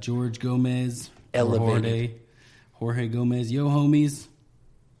 George Gomez. Elevated. Jorge Gomez. Yo, homies.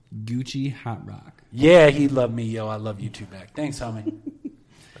 Gucci HotRock. Yeah, he loved me, yo. I love you too back. Thanks, homie.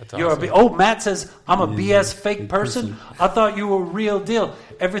 That's awesome. Oh, Matt says, I'm a BS fake person. I thought you were a real deal.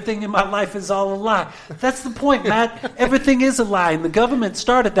 Everything in my life is all a lie. That's the point, Matt. Everything is a lie. And the government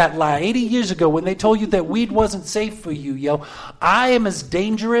started that lie 80 years ago when they told you that weed wasn't safe for you, yo. I am as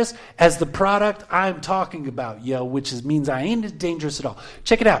dangerous as the product I'm talking about, yo, which means I ain't as dangerous at all.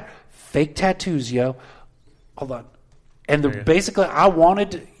 Check it out. Fake tattoos, yo. Hold on. And basically, I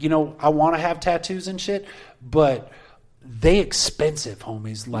want to have tattoos and shit, but they expensive,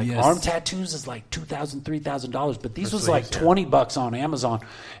 homies. Like arm tattoos is like $2,000, $3,000, but these was like $20 on Amazon,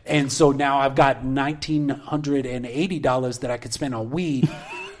 and so now I've got $1,980 that I could spend on weed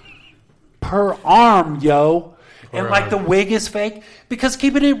per arm, yo. And like the wig is fake because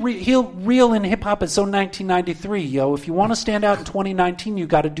keeping it real in hip hop is so 1993, yo. If you want to stand out in 2019, you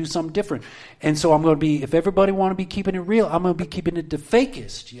got to do something different. And so I'm going to be, if everybody want to be keeping it real, I'm going to be keeping it the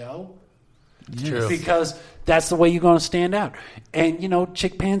fakest, yo. True. Because that's the way you're going to stand out. And,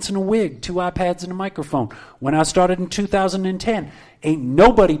 chick pants and a wig, 2 iPads and a microphone. When I started in 2010, ain't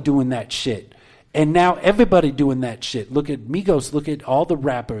nobody doing that shit. And now everybody doing that shit. Look at Amigos, look at all the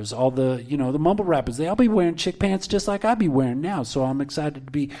rappers, all the, the mumble rappers. They all be wearing chick pants just like I be wearing now. So I'm excited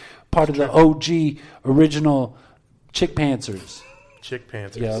to be part of the OG original chick pantsers. Chick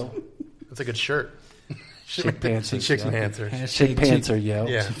pantsers. Yo. That's a good shirt. Chick pantsers. Chick pantsers. Chick pantser, yo.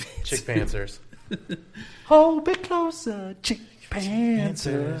 Yeah, chick pantsers. Hold me closer, chick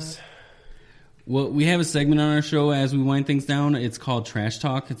pantsers. Well, we have a segment on our show as we wind things down. It's called Trash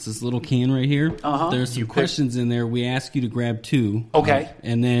Talk. It's this little can right here. There's some questions in there. We ask you to grab 2. Okay.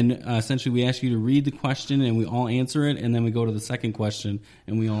 And then essentially we ask you to read the question and we all answer it. And then we go to the second question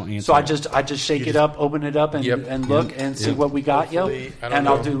and we all answer it. So I just shake it up, open it up, and look and see what we got, yo. And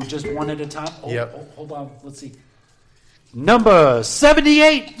I'll do just one at a time. Hold on. Let's see. Number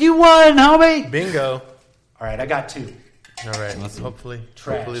 78. You won, homie. Bingo. All right, I got 2. All right. Awesome. Hopefully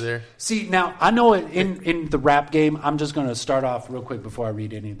there. See, now, I know in the rap game, I'm just going to start off real quick before I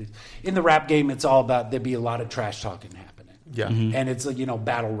read any of these. In the rap game, it's all about, there'd be a lot of trash talking happening. Yeah. Mm-hmm. And it's,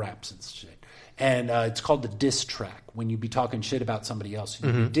 battle raps and shit. And it's called the diss track. When you be talking shit about somebody else,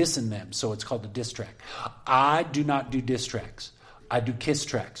 you be dissing them. So it's called the diss track. I do not do diss tracks. I do kiss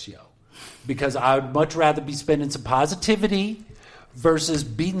tracks, yo. Because I would much rather be spending some positivity versus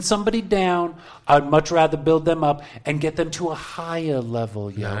beating somebody down. I'd much rather build them up and get them to a higher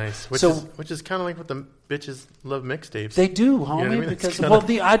level, yo. Nice. Which is kind of like what the bitches love mixtapes. They do, homie. You know what I mean? Because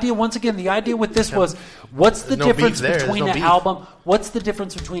the idea with this was, what's the difference between an album? What's the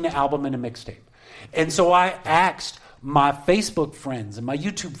difference between an album and a mixtape? And so I asked my Facebook friends and my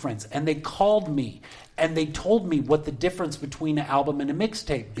YouTube friends, and they called me. And they told me what the difference between an album and a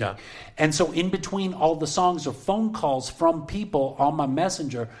mixtape be. Yeah. And so in between all the songs are phone calls from people on my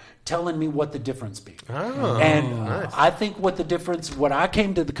messenger telling me what the difference be. Oh, and nice. I think what I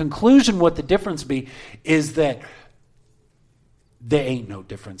came to the conclusion what the difference be is that there ain't no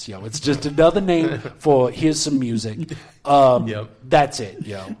difference, yo. It's just another name for here's some music. That's it,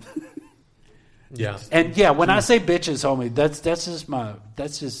 yo. Yeah. And when I say bitches, homie,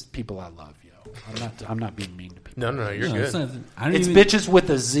 that's just people I love. I'm not being mean to people. No, you're good. It's bitches with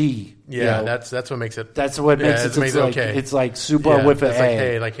a Z. Yeah, yo. that's what makes it. That's what makes it. It's like, okay. It's like super with an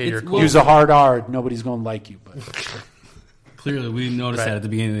A. Hey, you're cool. Use a hard R. Nobody's gonna like you. But clearly, we didn't notice that at the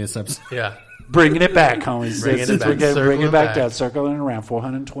beginning of this episode. Yeah, bringing it back, homies. Bringing it back down, circling around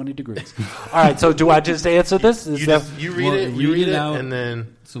 420 degrees. All right. So, do I just answer this? You read it out, and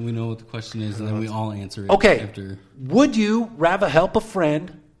then so we know what the question is, and then we all answer it. Okay. After. Would you rather help a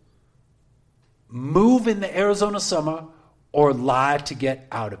friend move in the Arizona summer or lie to get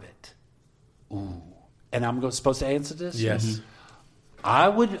out of it? Ooh. And I'm supposed to answer this? Yes. Mm-hmm. I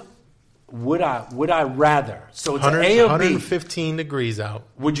would I rather, so it's an A or B. 115 degrees out.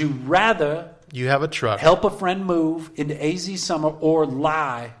 Would you rather you have a truck, help a friend move into AZ summer or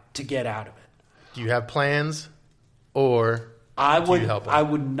lie to get out of it? Do you have plans or do you help them? I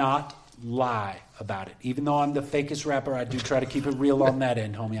would not lie about it. Even though I'm the fakest rapper, I do try to keep it real on that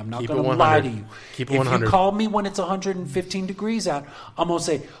end, homie. I'm not going to lie to you. Keep it 100. If you call me when it's 115 degrees out, I'm going to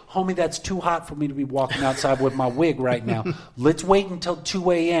say, homie, that's too hot for me to be walking outside with my wig right now. Let's wait until 2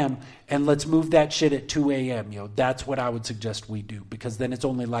 a.m. and let's move that shit at 2 a.m., yo. That's what I would suggest we do, because then it's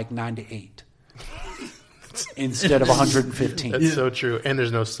only like 9 to 8. instead of 115. That's so true. And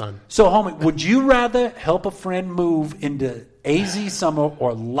there's no sun. So, homie, would you rather help a friend move into AZ summer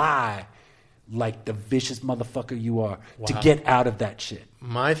or lie like the vicious motherfucker you are to get out of that shit?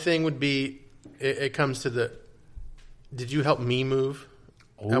 My thing would be, it comes to did you help me move?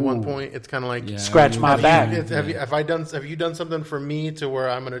 At one point, it's kind of like scratch my back. Have you done something for me to where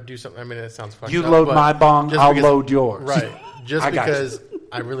I'm going to do something? I mean, it sounds fucked up. You load my bong, I'll load yours. Right. Just because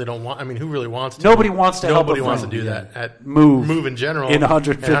I really don't want. I mean, who really wants to? Nobody wants to help. Nobody wants to do that. At move in general in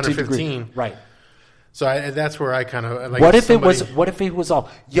 115 degrees. Right. So that's where I kind of like. What if it was all?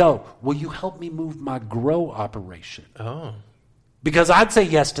 Yo, will you help me move my grow operation? Oh. Because I'd say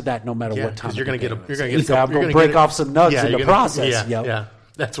yes to that no matter what time. Because you're going to I'm going to break off some nuts in the process. Yeah.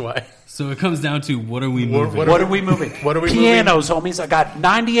 That's why. So it comes down to what are we moving? What are we moving? Pianos, homies. I got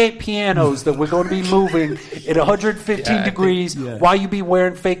 98 pianos that we're going to be moving at 115 degrees while you be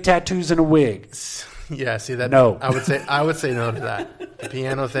wearing fake tattoos and a wig. Yeah, see that? No. I would say no to that. The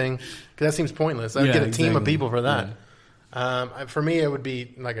piano thing, because that seems pointless. I'd get a team of people for that. Yeah. For me, it would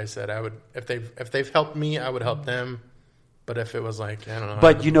be like I said. I would if they've helped me, I would help them. But if it was like, I don't know.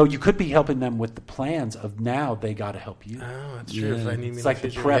 But, you could be helping them with the plans of now they got to help you. Oh, that's true. If I need me it's like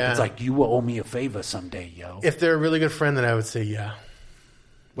the prep. Yeah. It's like, you will owe me a favor someday, yo. If they're a really good friend, then I would say yeah.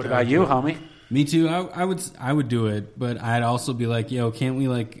 What about you, homie? Me too. I would do it, but I'd also be like, yo, can't we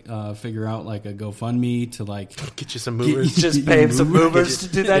figure out like a GoFundMe to like get you some movers? Just pay some movers to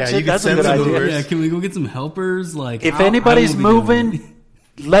do that shit. That's a good idea. Movers. Yeah, can we go get some helpers? Like, if anybody's moving,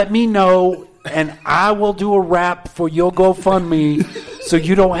 let me know. And I will do a rap for your GoFundMe so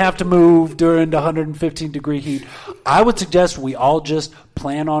you don't have to move during the 115 degree heat. I would suggest we all just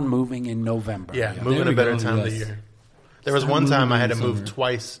plan on moving in November. Yeah, move in a better time of the year. There was one time I had to move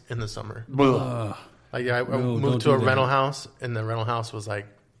twice in the summer. I moved to a rental house, and the rental house was like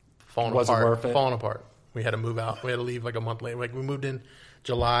falling apart. We had to move out. We had to leave like a month later. Like we moved in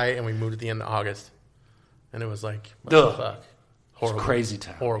July, and we moved at the end of August. And it was like, what the fuck? Horrible. It's crazy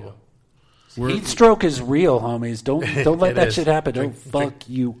time. Horrible. Heat stroke is real, homies. Don't let that shit happen. Don't fuck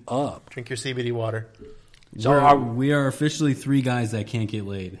you up. Drink your CBD water. So we are officially 3 guys that can't get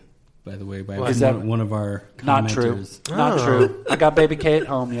laid. By the way, by one of our commenters. Not true. I got baby K at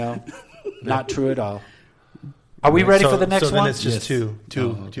home, yo. Not true at all. Are we ready for the next one? So then it's just two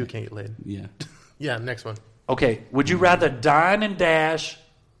can't get laid. Yeah. Yeah. Next one. Okay. Would you rather dine and dash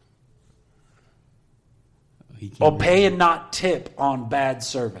or pay and not tip on bad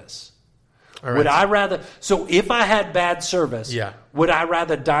service? Right. Would I rather? So if I had bad service, would I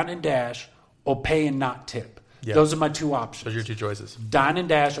rather dine and dash or pay and not tip? Yeah. Those are my 2 options. Those are your 2 choices. Dine and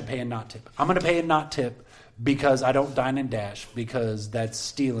dash or pay and not tip. I'm going to pay and not tip because I don't dine and dash because that's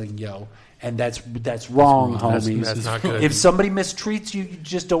stealing, yo. And that's wrong, homies. That's not good. If somebody mistreats you, you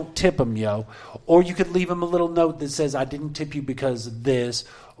just don't tip them, yo. Or you could leave them a little note that says, I didn't tip you because of this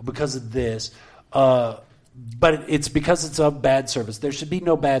or because of this. But it's because it's of bad service. There should be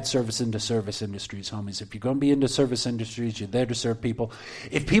no bad service into service industries, homies. If you're going to be into service industries, you're there to serve people.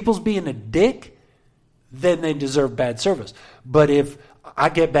 If people's being a dick, then they deserve bad service. But if I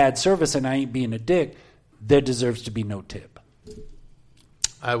get bad service and I ain't being a dick, there deserves to be no tip.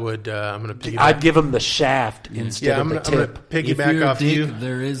 I would. I'm going to piggyback. I'd give them the shaft instead of the tip. I'm going to piggyback off you.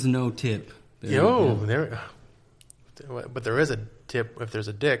 There is no tip. But there is a tip if there's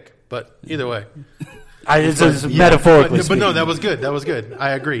a dick. But either way. It's metaphorically but no, that was good.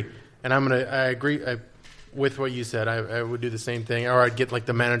 I agree. And I agree with what you said. I would do the same thing. Or I'd get like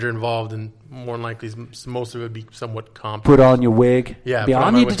the manager involved, and more than likely most of it would be somewhat comp. Put on your wig. Yeah. I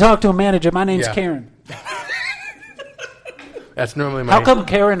need to talk to a manager. My name's Karen. That's normally my... How come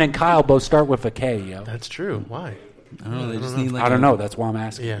Karen and Kyle both start with a K, yo? That's true. Why? I don't know. They just need like I don't know. That's why I'm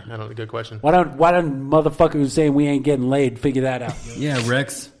asking. Yeah, I don't. Good question. Why don't motherfuckers who saying we ain't getting laid figure that out? Yeah,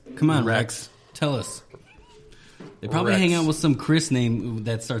 Rex. Come on, Rex. Tell us. They probably hang out with some Chris name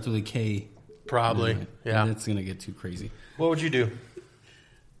that starts with a K. Probably, yeah. That's going to get too crazy. What would you do?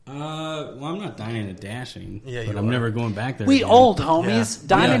 Well, I'm not dining and dashing, but I'm never going back there. We again. Old homies. Yeah.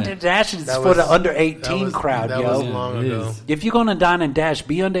 Dining and dashing is for the under 18 crowd, that yo. Was long ago. If you're going to dine and dash,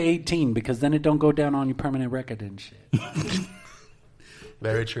 be under 18 because then it don't go down on your permanent record and shit.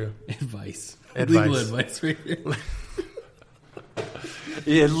 Very true. Advice. Legal advice right here.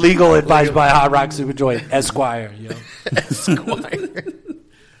 Yeah, legal advice by HotRock SupaJoint, Esquire. Yo. Esquire.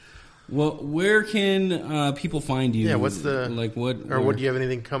 Well, where can people find you? Yeah, what's the what? Or what do you have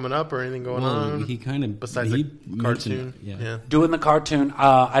anything coming up or anything going on? He kind of besides the cartoon. Yeah, doing the cartoon.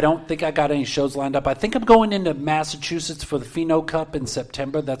 I don't think I got any shows lined up. I think I'm going into Massachusetts for the Pheno Cup in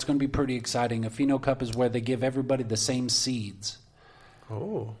September. That's going to be pretty exciting. A Pheno Cup is where they give everybody the same seeds.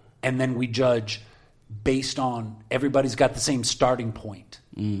 Oh, and then we judge based on everybody's got the same starting point.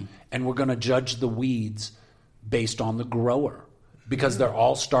 And we're going to judge the weeds based on the grower because they're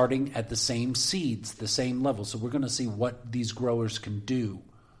all starting at the same seeds, the same level. So we're going to see what these growers can do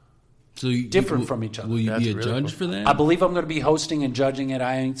different from each other. Will you be a really judge for that? I believe I'm going to be hosting and judging it.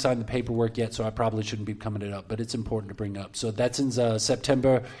 I ain't signed the paperwork yet, so I probably shouldn't be coming it up, but it's important to bring up. So that's in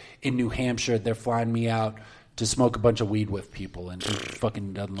September in New Hampshire. They're flying me out to smoke a bunch of weed with people, and who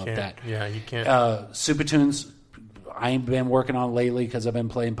fucking doesn't love that? Yeah, you can't. SupaTunes, I ain't been working on lately because I've been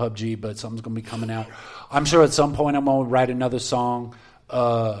playing PUBG, but something's going to be coming out. I'm sure at some point I'm going to write another song.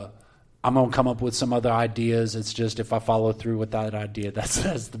 I'm going to come up with some other ideas. It's just if I follow through with that idea,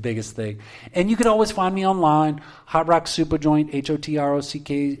 that's the biggest thing. And you can always find me online, HotRock SupaJoint, HotRock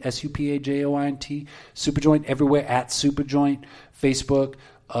SupaJoint, SupaJoint everywhere at SupaJoint, Facebook,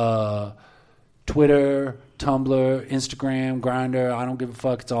 Twitter, Tumblr, Instagram, Grindr. I don't give a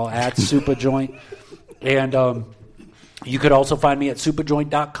fuck. It's all at SupaJoint. And you could also find me at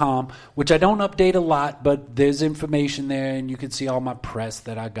SupaJoint.com, which I don't update a lot, but there's information there, and you can see all my press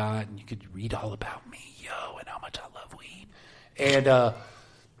that I got, and you could read all about me, and how much I love weed. And,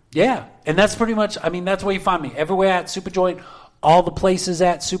 yeah, and that's pretty much, that's where you find me. Everywhere at SupaJoint, all the places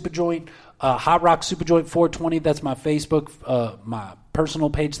at SupaJoint, HotRock SupaJoint 420, that's my Facebook, my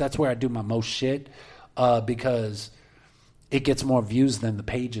personal page. That's where I do my most shit because it gets more views than the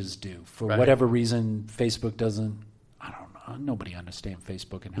pages do. For whatever reason, Facebook doesn't. Nobody understands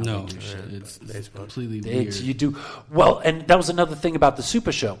Facebook and how they do shit. It's completely weird. You do well, and that was another thing about the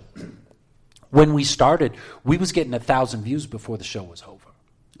Super Show. When we started, we was getting 1,000 views before the show was over.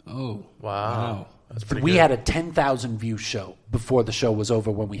 Oh, wow. That's pretty we good. had a 10,000 view show before the show was over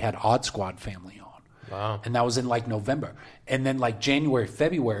when we had Odd Squad Family on. Wow. And that was in like November. And then like January,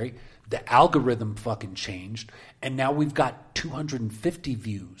 February, the algorithm fucking changed, and now we've got 250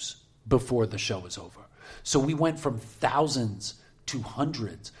 views before the show is over. So we went from thousands to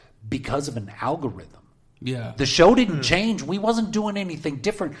hundreds because of an algorithm. Yeah. The show didn't change. We wasn't doing anything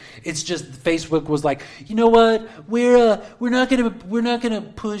different. It's just Facebook was like, you know what? We're not gonna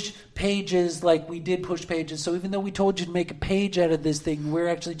push pages like we did push pages. So even though we told you to make a page out of this thing, we're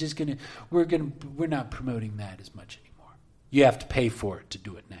actually just we're not promoting that as much anymore. You have to pay for it to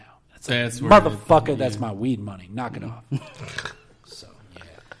do it now. That's motherfucker. That's my weed money. Knock it off.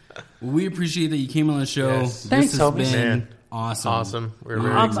 Well, we appreciate that you came on the show. Yes. Thanks, this has homies. been awesome. We're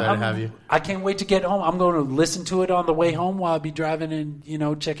very excited to have you. I can't wait to get home. I'm going to listen to it on the way home while I'll be driving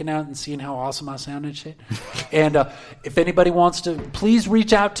and checking out and seeing how awesome I sound and shit. And if anybody wants to, please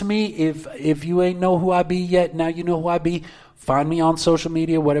reach out to me. If you ain't know who I be yet, now you know who I be. Find me on social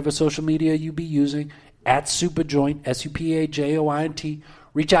media, whatever social media you be using, at SupaJoint, SupaJoint.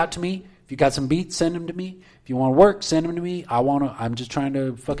 Reach out to me. If you got some beats, send them to me. If you want to work, send them to me. I'm just trying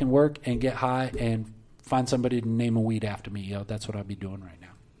to fucking work and get high and find somebody to name a weed after me. That's what I'll be doing right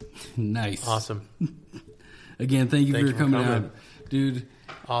now. Nice. Awesome. Again, thank you for coming out. Dude.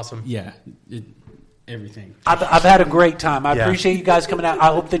 Awesome. Yeah. Everything. I've had a great time. I appreciate you guys coming out.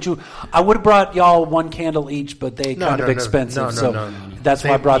 I hope that I would have brought y'all one candle each, but they kind of expensive. So that's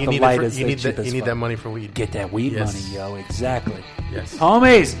why I brought the light as the cheapest. You need that money for weed. Get that weed money, yo. Exactly. Yes.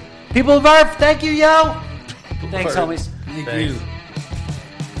 Homies. People of Earth, thank you, yo. Thanks, homies. Thank you.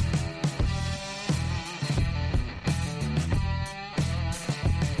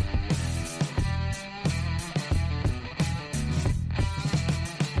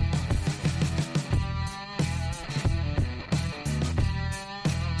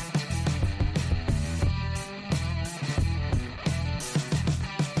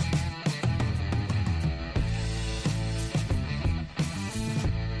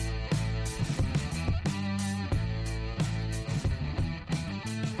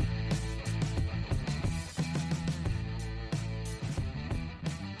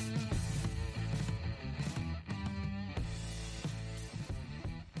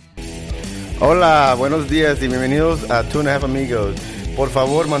 Hola, buenos días y bienvenidos a 2.5 Amigos. Por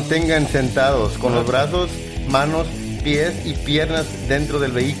favor, mantengan sentados con los brazos, manos, pies y piernas dentro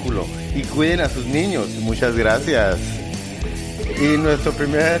del vehículo y cuiden a sus niños. Muchas gracias. Y nuestro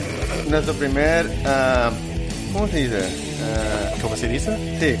primer, ¿cómo se dice? ¿Cómo se dice?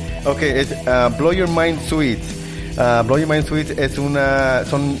 Sí, ok, es Blow Your Mind Sweets. Blow Your Mind Sweets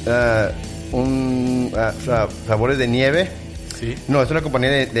son sabores de nieve. Sí. No, es una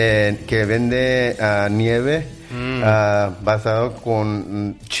compañía que vende nieve basado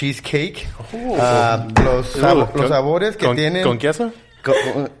con cheesecake. Los sabores que tienen... ¿Con queso?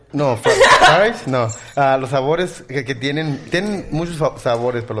 No, fries, no. Los sabores que tienen muchos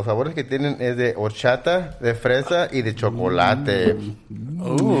sabores, pero los sabores que tienen es de horchata, de fresa y de chocolate.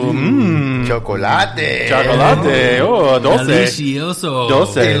 Chocolate. Chocolate. Dulce. Delicioso.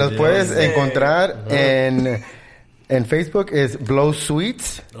 Dulce. Y los puedes encontrar en Facebook es Blow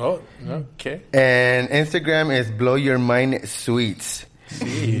Sweets. Oh, okay. En Instagram es Blow Your Mind Sweets.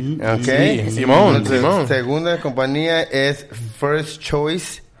 Sí. Okay. Sí. Simón. Nuestra segunda compañía es First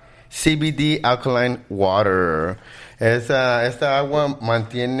Choice CBD Alkaline Water. Esta agua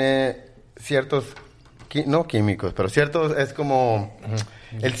mantiene ciertos, no químicos, pero ciertos, es como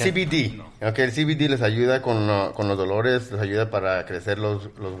el CBD. Okay, el CBD les ayuda con los dolores, les ayuda para crecer los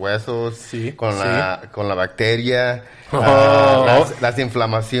huesos, con la bacteria, las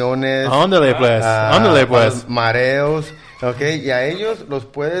inflamaciones. Ándale pues. Los mareos. Okay, y a ellos los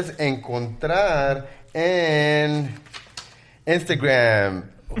puedes encontrar en Instagram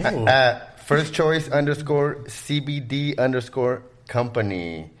at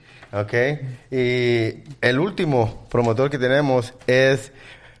firstchoice_CBD_company. Okay, y el último promotor que tenemos es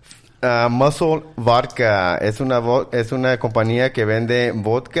Muscle Vodka. Es una compañía que vende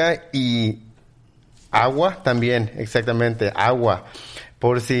vodka y agua también, exactamente, agua.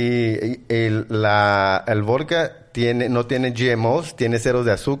 Por si el vodka no tiene GMOs, tiene ceros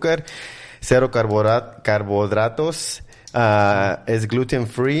de azúcar, cero carbohidratos, es gluten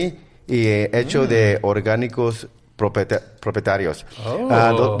free y hecho de orgánicos propietarios.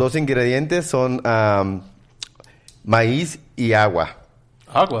 Dos ingredientes son maíz y agua.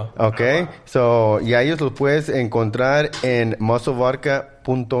 Okay, y a ellos los puedes encontrar en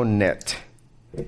musclevodka.net.